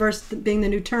 metaverse being the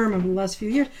new term over the last few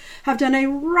years have done a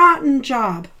rotten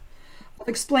job of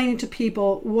explaining to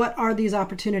people what are these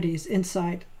opportunities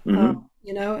inside, and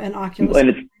Oculus. And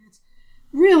it's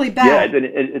really bad. Yeah,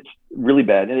 it's really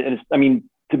bad. And it's,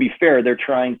 to be fair, they're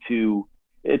trying to.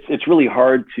 It's really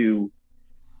hard to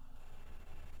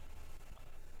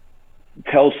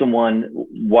tell someone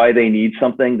why they need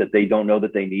something that they don't know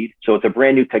that they need. So it's a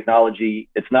brand new technology.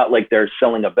 It's not like they're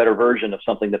selling a better version of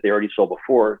something that they already sold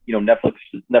before.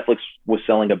 Netflix was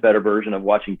selling a better version of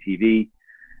watching TV.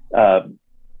 The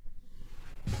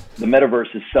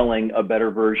metaverse is selling a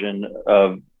better version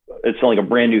it's selling a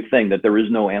brand new thing that there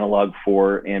is no analog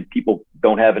for, and people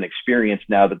don't have an experience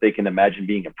now that they can imagine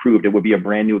being improved. It would be a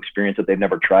brand new experience that they've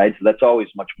never tried. So that's always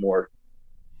much more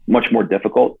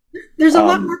difficult. There's a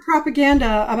lot more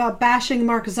propaganda about bashing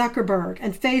Mark Zuckerberg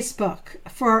and Facebook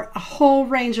for a whole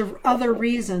range of other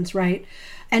reasons, right?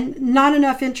 And not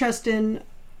enough interest in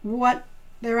what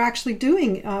they're actually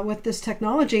doing with this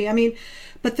technology.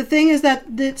 But the thing is that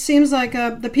it seems like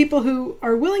the people who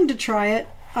are willing to try it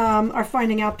are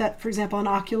finding out that, for example, an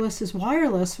Oculus is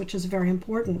wireless, which is very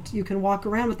important. You can walk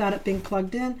around without it being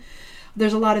plugged in.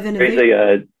 There's a lot of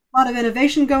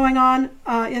innovation going on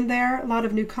in there, a lot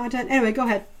of new content. Anyway, go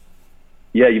ahead.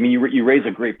 Yeah, you raise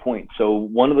a great point. So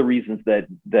one of the reasons that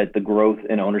the growth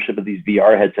and ownership of these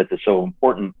VR headsets is so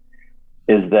important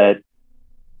is that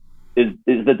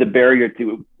the barrier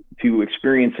to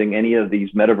experiencing any of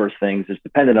these metaverse things is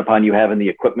dependent upon you having the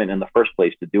equipment in the first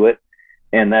place to do it.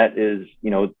 And that is,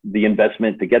 the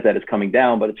investment to get that is coming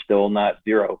down, but it's still not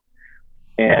zero.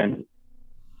 And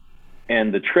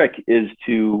the trick is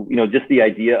to, just the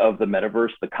idea of the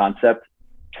metaverse, the concept,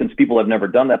 since people have never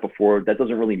done that before, that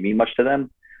doesn't really mean much to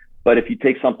them. But if you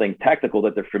take something tactical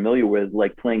that they're familiar with,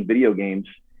 like playing video games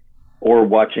or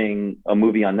watching a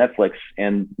movie on Netflix,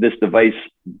 and this device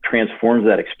transforms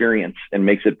that experience and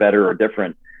makes it better or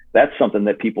different, that's something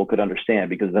that people could understand,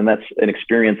 because then that's an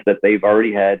experience that they've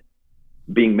already had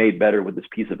being made better with this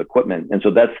piece of equipment. And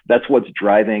so that's what's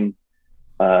driving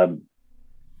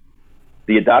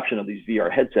the adoption of these VR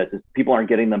headsets. Is people aren't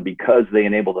getting them because they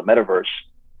enable the metaverse,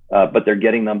 but they're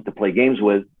getting them to play games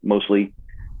with mostly.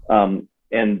 And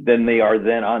then they are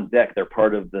then on deck. They're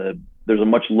part of there's a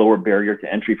much lower barrier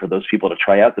to entry for those people to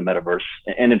try out the metaverse.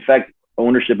 And in fact,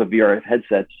 ownership of VR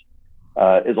headsets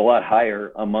is a lot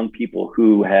higher among people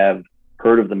who have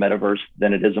heard of the metaverse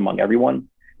than it is among everyone,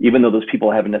 even though those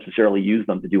people haven't necessarily used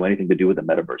them to do anything to do with the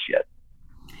metaverse yet.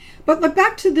 But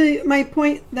back to my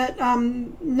point that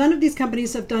none of these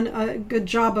companies have done a good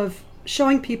job of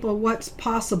showing people what's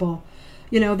possible.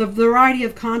 The variety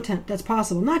of content that's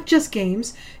possible, not just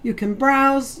games. You can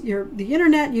browse the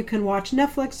internet, you can watch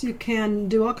Netflix, you can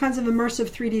do all kinds of immersive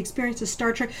 3D experiences,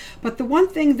 Star Trek. But the one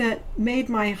thing that made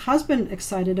my husband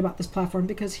excited about this platform,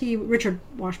 Richard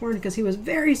Washburn, because he was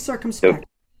very circumspect. Yep.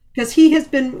 Because he has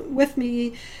been with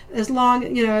me as long,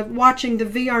 watching the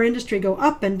VR industry go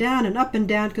up and down,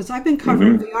 because I've been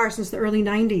covering VR since the early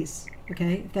 90s,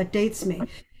 okay, if that dates me.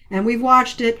 And we've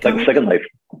watched it. Like Second Life.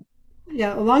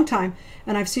 Yeah, a long time.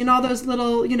 And I've seen all those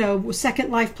little,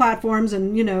 Second Life platforms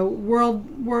and, the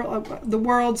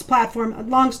world's platform,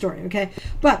 long story, okay?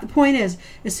 But the point is,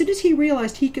 as soon as he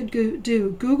realized he could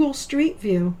do Google Street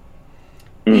View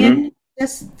in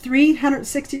this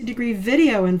 360-degree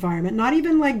video environment, not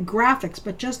even like graphics,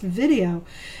 but just video,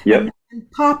 and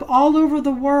pop all over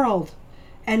the world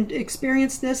and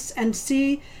experience this and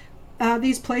see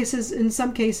these places, in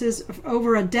some cases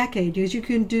over a decade, because you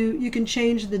can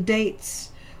change the dates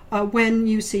when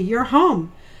you see your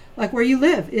home, like where you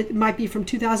live. It might be from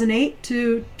 2008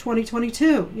 to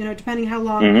 2022, depending how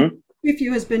long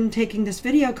Preview has been taking this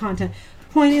video content.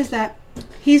 The point is that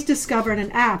he's discovered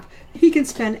an app he can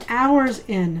spend hours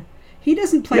in. He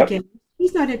doesn't play games.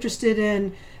 He's not interested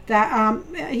in that.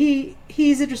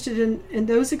 He's interested in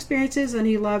those experiences, and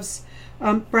he loves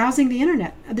browsing the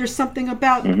internet. There's something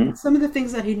about some of the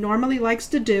things that he normally likes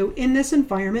to do in this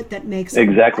environment that makes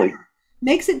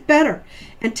it better,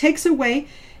 and takes away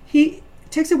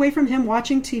from him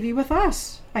watching TV with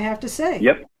us. I have to say.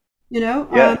 Yep.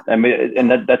 I mean,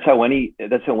 and that's how any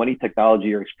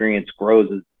technology or experience grows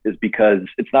is because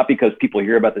it's not because people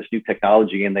hear about this new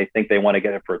technology and they think they want to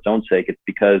get it for its own sake. It's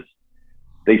because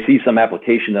they see some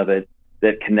application of it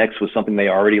that connects with something they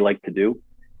already like to do.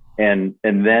 And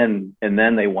then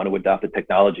they want to adopt the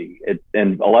technology.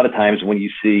 And a lot of times when you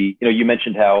see, you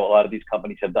mentioned how a lot of these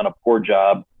companies have done a poor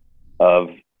job of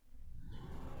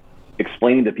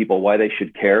explaining to people why they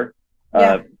should care.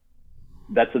 The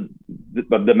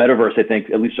metaverse, I think,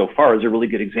 at least so far, is a really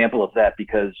good example of that,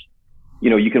 because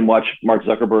you can watch Mark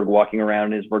Zuckerberg walking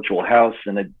around in his virtual house,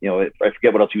 and I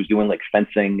forget what else he was doing, like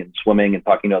fencing and swimming and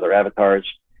talking to other avatars,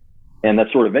 and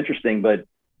that's sort of interesting. But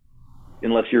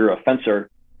unless you're a fencer,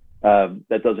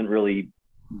 that doesn't really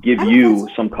give you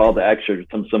some call to action,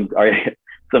 some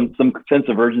sense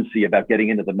of urgency about getting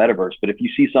into the metaverse. But if you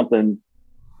see something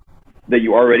that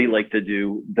you already like to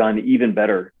do done even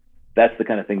better, that's the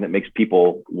kind of thing that makes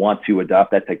people want to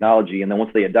adopt that technology. And then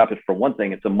once they adopt it for one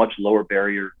thing, it's a much lower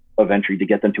barrier of entry to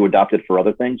get them to adopt it for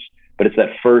other things. But it's that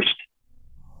first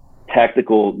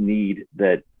tactical need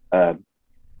that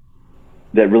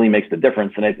really makes the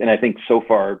difference. And I think so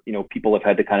far, people have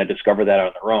had to kind of discover that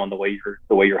on their own, the way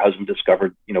your husband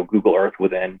discovered, Google Earth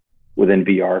within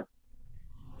VR.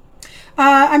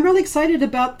 I'm really excited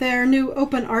about their new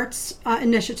Open Arts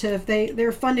initiative.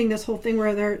 They're funding this whole thing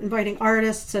where they're inviting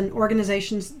artists and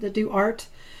organizations that do art.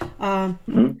 I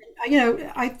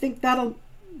think that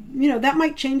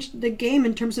might change the game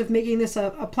in terms of making this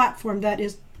a platform that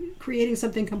is creating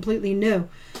something completely new.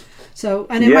 So,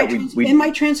 and it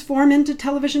might transform into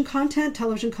television content.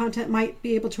 Television content might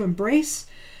be able to embrace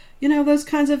those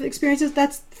kinds of experiences.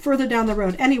 That's further down the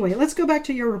road. Anyway, let's go back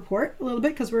to your report a little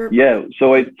bit, because we're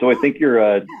So I think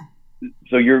you're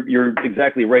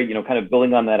exactly right. Kind of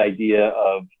building on that idea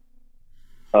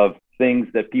of things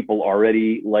that people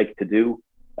already like to do.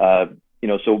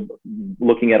 So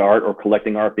looking at art or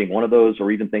collecting art being one of those,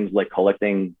 or even things like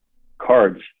collecting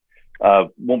cards.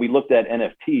 When we looked at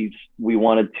NFTs, we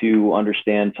wanted to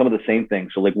understand some of the same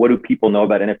things. So, like, what do people know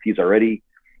about NFTs already?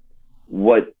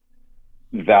 What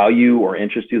value or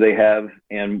interest do they have,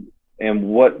 and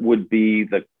what would be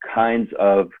the kinds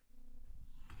of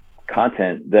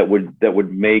content that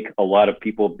would make a lot of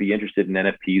people be interested in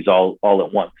NFTs all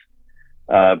at once.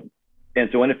 And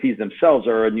so NFTs themselves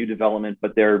are a new development,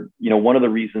 but they're, one of the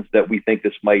reasons that we think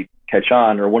this might catch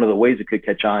on, or one of the ways it could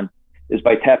catch on, is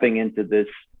by tapping into this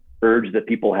urge that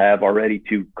people have already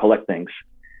to collect things.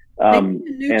 Term.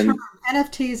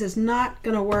 NFTs is not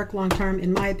going to work long term,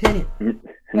 in my opinion.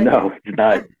 No, it's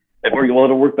not.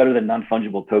 It'll work better than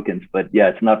non-fungible tokens, but yeah,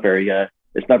 it's not very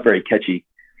catchy.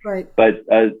 Right. But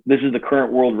this is the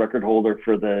current world record holder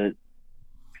for the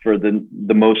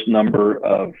most number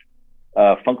of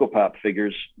Funko Pop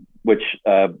figures, which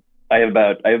I have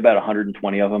about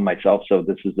 120 of them myself. So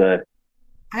this is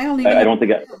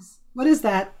what is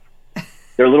that?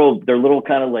 They're little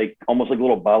kind of like almost like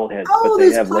little bobbleheads, but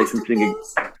they have licensing.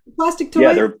 Plastic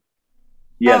toys.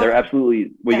 They're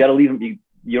absolutely. We got to leave them.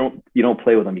 You don't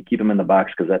play with them. You keep them in the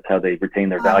box, because that's how they retain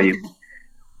their value.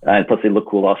 And plus, they look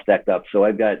cool all stacked up. So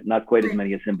I've got not quite as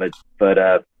many as him, but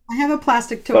I have a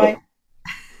plastic toy.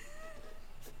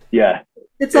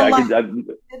 It's a lot.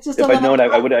 It's just if I'd known,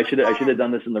 I should have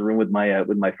done this in the room with my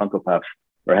Funko Pops,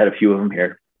 or I had a few of them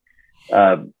here.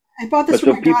 I bought this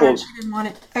for my daughter. She didn't want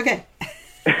it. Okay.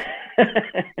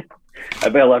 I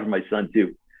buy a lot for my son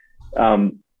too.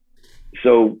 And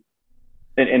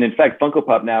in fact, Funko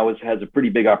Pop now has a pretty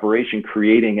big operation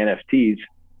creating NFTs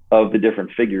of the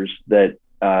different figures that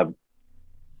has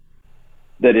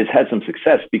had some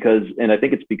success, and I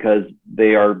think it's because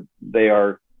they are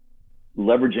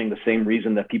leveraging the same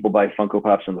reason that people buy Funko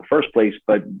Pops in the first place,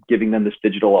 but giving them this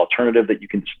digital alternative that you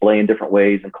can display in different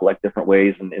ways and collect different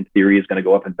ways, and in theory is going to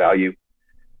go up in value.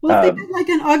 Well, if they did like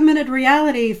an augmented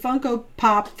reality Funko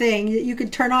Pop thing that you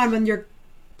could turn on when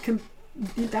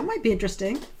that might be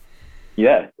interesting.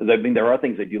 Yeah, I mean, there are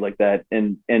things that do like that,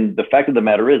 and the fact of the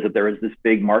matter is that there is this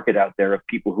big market out there of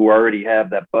people who already have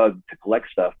that bug to collect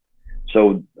stuff.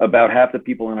 So about half the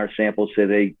people in our sample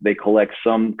say they collect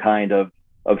some kind of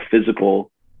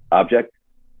physical object.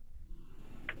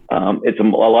 It's a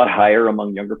lot higher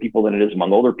among younger people than it is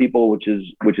among older people, which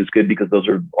is good, because those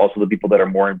are also the people that are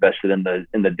more invested in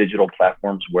the digital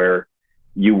platforms where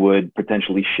you would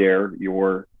potentially share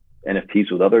your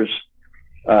NFTs with others.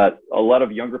 A lot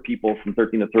of younger people from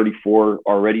 13 to 34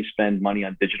 already spend money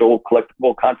on digital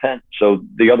collectible content. So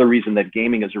the other reason that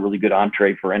gaming is a really good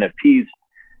entree for NFTs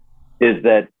is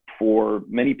that for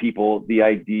many people, the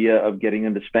idea of getting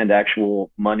them to spend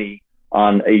actual money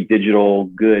on a digital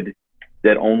good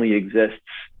that only exists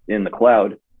in the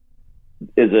cloud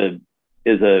is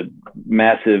a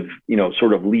massive,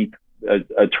 sort of leap,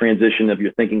 a transition of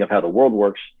your thinking of how the world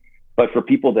works. But for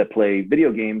people that play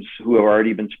video games who have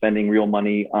already been spending real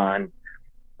money on,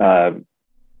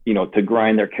 to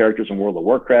grind their characters in World of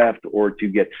Warcraft or to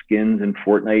get skins in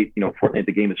Fortnite, Fortnite,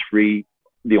 the game is free.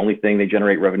 The only thing they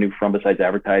generate revenue from besides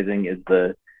advertising is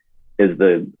the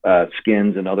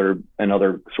skins and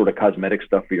other sort of cosmetic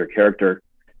stuff for your character.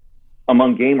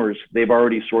 Among gamers, they've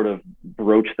already sort of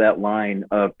broached that line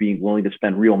of being willing to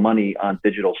spend real money on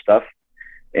digital stuff.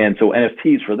 And so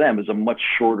NFTs for them is a much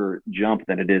shorter jump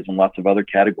than it is in lots of other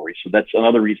categories. So that's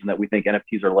another reason that we think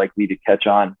NFTs are likely to catch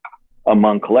on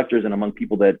among collectors and among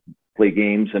people that play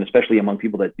games, and especially among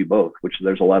people that do both, which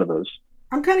there's a lot of those.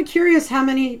 I'm kind of curious how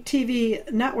many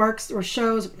TV networks or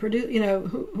shows produce,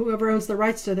 whoever owns the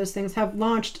rights to those things have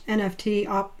launched NFT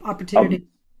opportunities.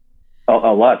 A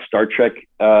lot. Star Trek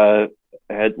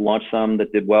had launched some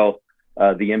that did well.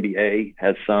 The NBA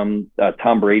has some.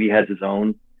 Tom Brady has his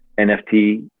own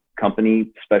NFT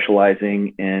company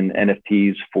specializing in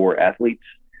NFTs for athletes.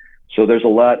 So there's a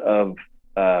lot of...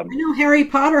 I know Harry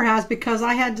Potter has, because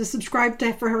I had to subscribe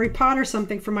for Harry Potter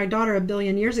something for my daughter a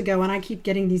billion years ago, and I keep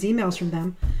getting these emails from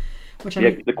them.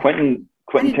 The Quentin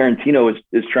Tarantino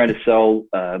is trying to sell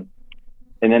an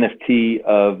NFT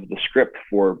of the script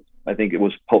for, I think it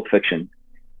was Pulp Fiction,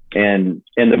 and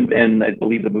I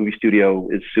believe the movie studio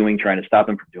is suing, trying to stop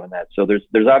him from doing that. So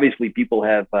there's obviously people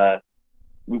have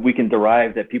we can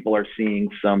derive that people are seeing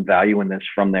some value in this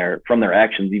from their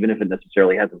actions, even if it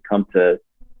necessarily hasn't come to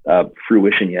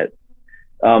fruition yet.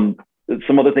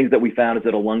 Some other things that we found is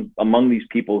that among these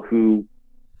people who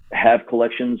have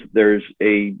collections, there's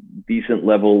a decent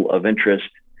level of interest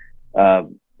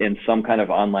in some kind of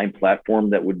online platform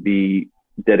that would be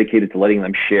dedicated to letting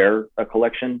them share a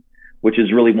collection, which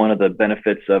is really one of the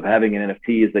benefits of having an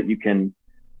NFT, is that you can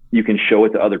show it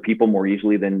to other people more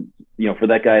easily than, for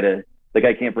the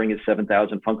guy can't bring his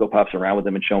 7,000 Funko Pops around with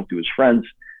him and show them to his friends.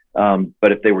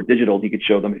 But if they were digital, he could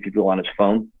show them if people on his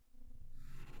phone.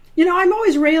 I'm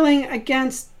always railing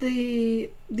against these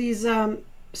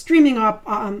streaming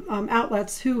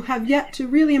outlets who have yet to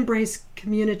really embrace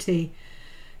community.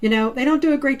 They don't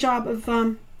do a great job of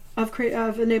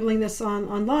enabling this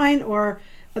online, or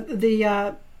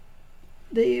the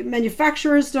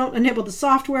manufacturers don't enable the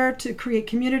software to create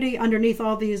community underneath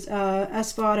all these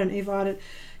SVOD and AVOD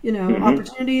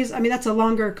opportunities. I mean, that's a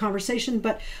longer conversation,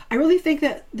 but I really think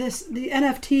that the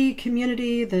NFT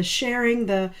community, the sharing,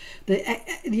 the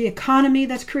economy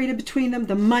that's created between them,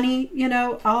 the money,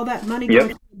 all that money going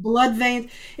through the blood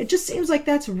veins, it just seems like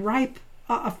that's ripe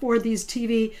for these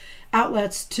TV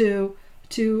outlets to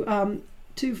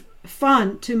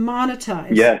fund, to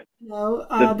monetize. Yeah.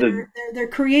 They're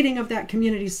creating of that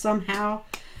community somehow.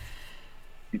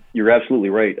 You're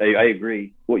absolutely right. I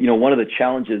agree. Well, one of the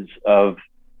challenges of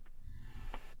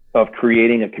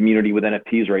creating a community with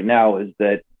NFTs right now is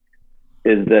that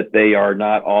they are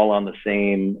not all on the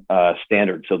same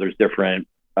standard. So there's different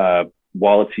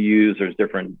wallets you use. There's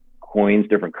different coins,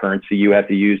 different currency you have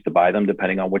to use to buy them,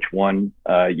 depending on which one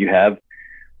you have.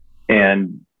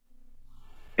 And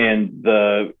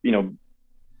the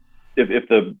if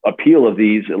the appeal of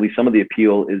these, at least some of the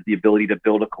appeal, is the ability to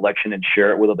build a collection and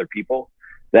share it with other people,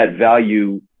 that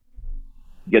value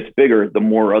gets bigger the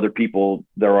more other people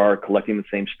there are collecting the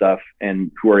same stuff and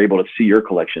who are able to see your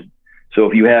collection. So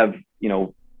if you have,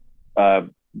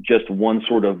 just one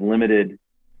sort of limited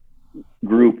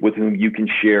group with whom you can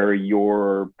share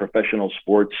your professional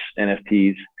sports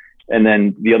NFTs, and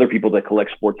then the other people that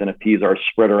collect sports NFTs are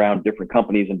spread around different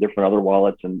companies and different other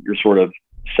wallets, and you're sort of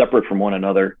separate from one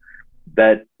another,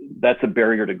 that's a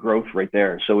barrier to growth right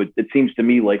there. So it seems to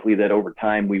me likely that over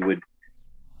time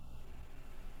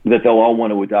that they'll all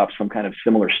want to adopt some kind of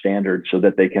similar standard, so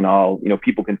that they can all,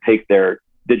 people can take their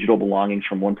digital belongings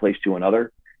from one place to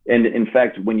another. And in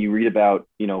fact, when you read about,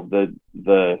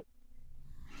 the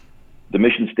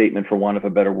mission statement, for want of a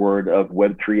better word, of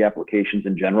Web3 applications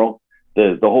in general,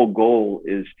 the whole goal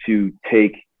is to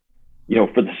take,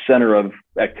 for the center of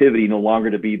activity no longer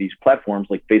to be these platforms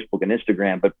like Facebook and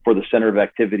Instagram, but for the center of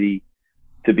activity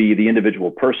to be the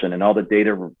individual person, and all the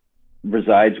data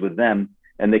resides with them.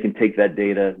 and they can take that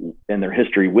data and their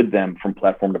history with them from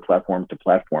platform to platform to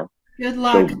platform. Good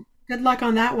luck. So, good luck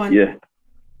on that one. Yeah.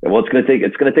 Well, it's going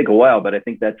to take a while, but I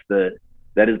think that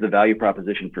is the value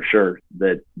proposition for sure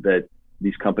that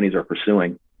these companies are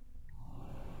pursuing.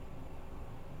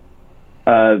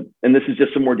 And this is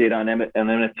just some more data on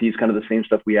NFTs, kind of the same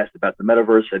stuff we asked about the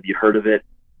metaverse. Have you heard of it?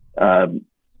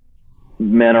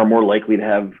 Men are more likely to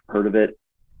have heard of it.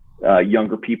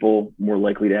 Younger people more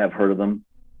likely to have heard of them.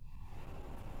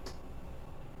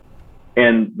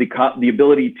 And the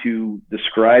ability to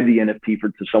describe the NFT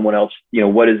to someone else,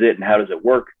 what is it and how does it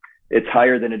work? It's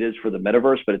higher than it is for the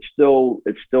metaverse, but it's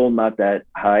still not that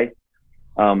high.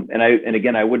 And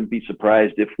again, I wouldn't be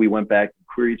surprised if we went back and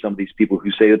queried some of these people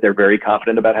who say that they're very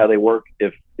confident about how they work.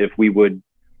 If we would,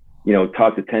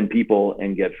 talk to 10 people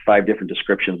and get 5 different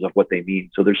descriptions of what they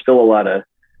mean. So there's still a lot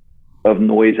of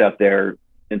noise out there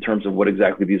in terms of what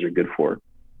exactly these are good for.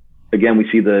 Again, we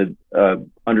see the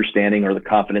understanding, or the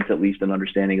confidence, at least in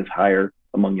understanding, is higher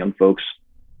among young folks.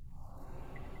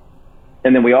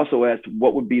 And then we also asked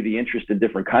what would be the interest in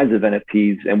different kinds of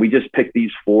NFTs. And we just picked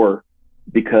these 4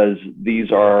 because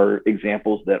these are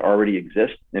examples that already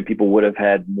exist and people would have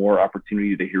had more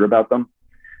opportunity to hear about them.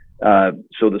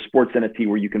 So the sports NFT,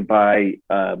 where you can buy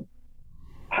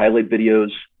highlight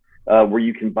videos, where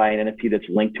you can buy an NFT that's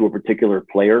linked to a particular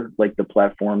player, like the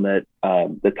platform that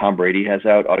Tom Brady has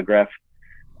out, Autograph.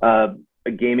 A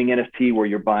gaming NFT where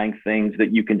you're buying things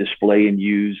that you can display and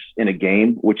use in a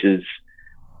game, which is,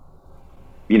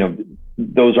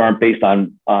 those aren't based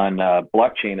on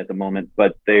blockchain at the moment,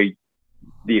 but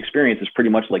the experience is pretty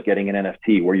much like getting an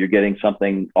NFT, where you're getting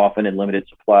something often in limited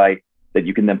supply that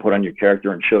you can then put on your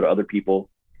character and show to other people.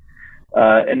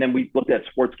 And then we looked at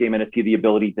sports game NFT, the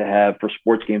ability to have, for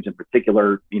sports games in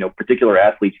particular, particular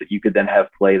athletes that you could then have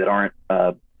play that aren't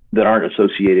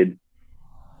associated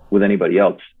with anybody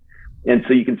else. And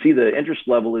so you can see the interest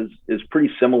level is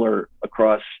pretty similar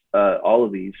across all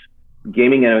of these.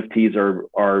 Gaming NFTs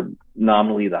are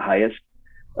nominally the highest.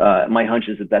 My hunch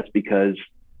is that that's because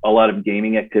a lot of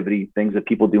gaming activity, things that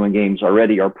people do in games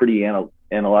already, are pretty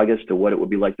analogous to what it would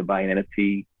be like to buy an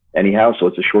NFT anyhow. So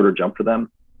it's a shorter jump for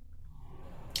them.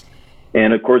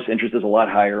 And of course, interest is a lot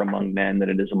higher among men than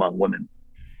it is among women.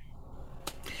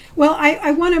 Well,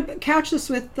 I want to couch this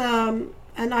with, and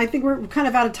I think we're kind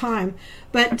of out of time,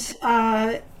 but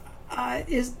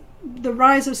is the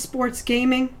rise of sports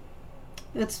gaming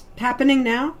that's happening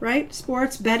now, right?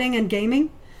 Sports, betting, and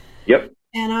gaming. Yep.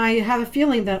 And I have a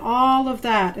feeling that all of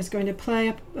that is going to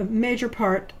play a major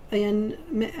part in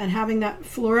having that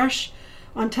flourish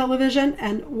on television.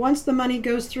 And once the money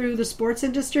goes through the sports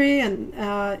industry, and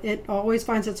it always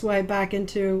finds its way back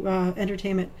into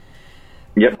entertainment.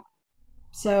 Yep.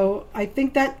 So I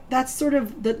think that's sort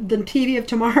of the TV of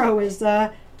tomorrow, is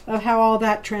of how all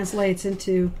that translates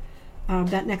into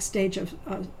that next stage of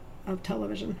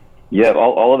television. Yeah,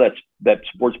 all of that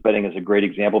sports betting is a great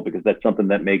example, because that's something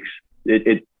that makes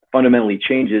it fundamentally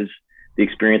changes the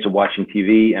experience of watching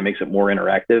TV and makes it more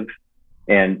interactive.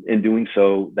 And in doing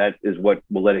so, that is what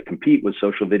will let it compete with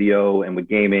social video and with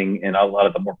gaming and a lot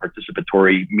of the more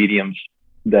participatory mediums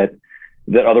that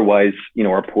otherwise,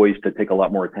 are poised to take a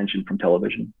lot more attention from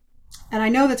television. And I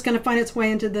know that's going to find its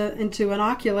way into an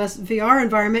Oculus VR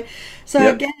environment. So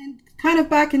Yep. Again, kind of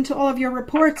back into all of your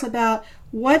reports about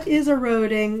what is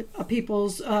eroding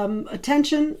people's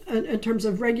attention in terms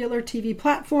of regular TV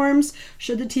platforms.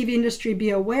 Should the TV industry be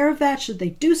aware of that? Should they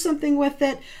do something with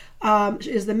it?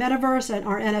 Is the metaverse and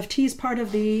are NFTs part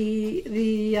of the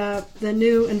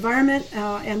new environment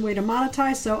and way to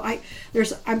monetize? So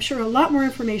I'm sure a lot more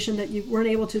information that you weren't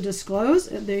able to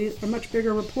disclose. A much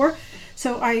bigger report.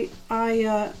 So I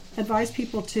advise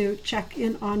people to check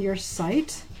in on your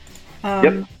site.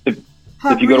 Yep.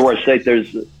 If you go to our site,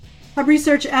 there's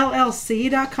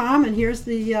hubresearchllc.com, and here's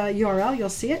the URL. You'll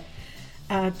see it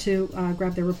to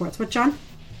grab their reports. What, John?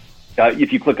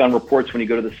 If you click on reports when you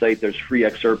go to the site, there's free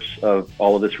excerpts of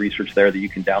all of this research there that you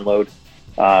can download,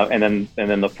 and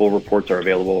then the full reports are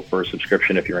available for a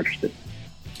subscription if you're interested.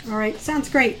 All right, sounds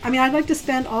great. I mean, I'd like to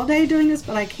spend all day doing this,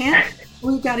 but I can't.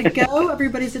 We've got to go.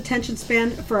 Everybody's attention span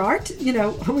for art,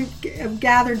 we've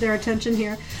gathered their attention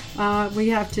here. We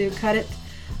have to cut it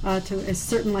to a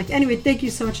certain length. Anyway, thank you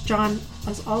so much, John.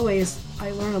 As always,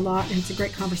 I learn a lot, and it's a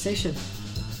great conversation.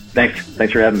 Thanks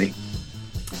for having me.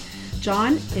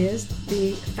 John is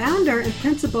the founder and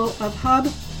principal of Hub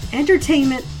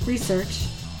Entertainment Research,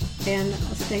 and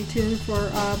stay tuned for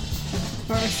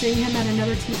seeing him at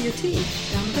another TVOT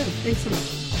down the road. Thanks so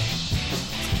much.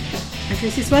 I'm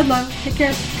Tracy Swedlow. Take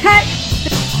care. Cut!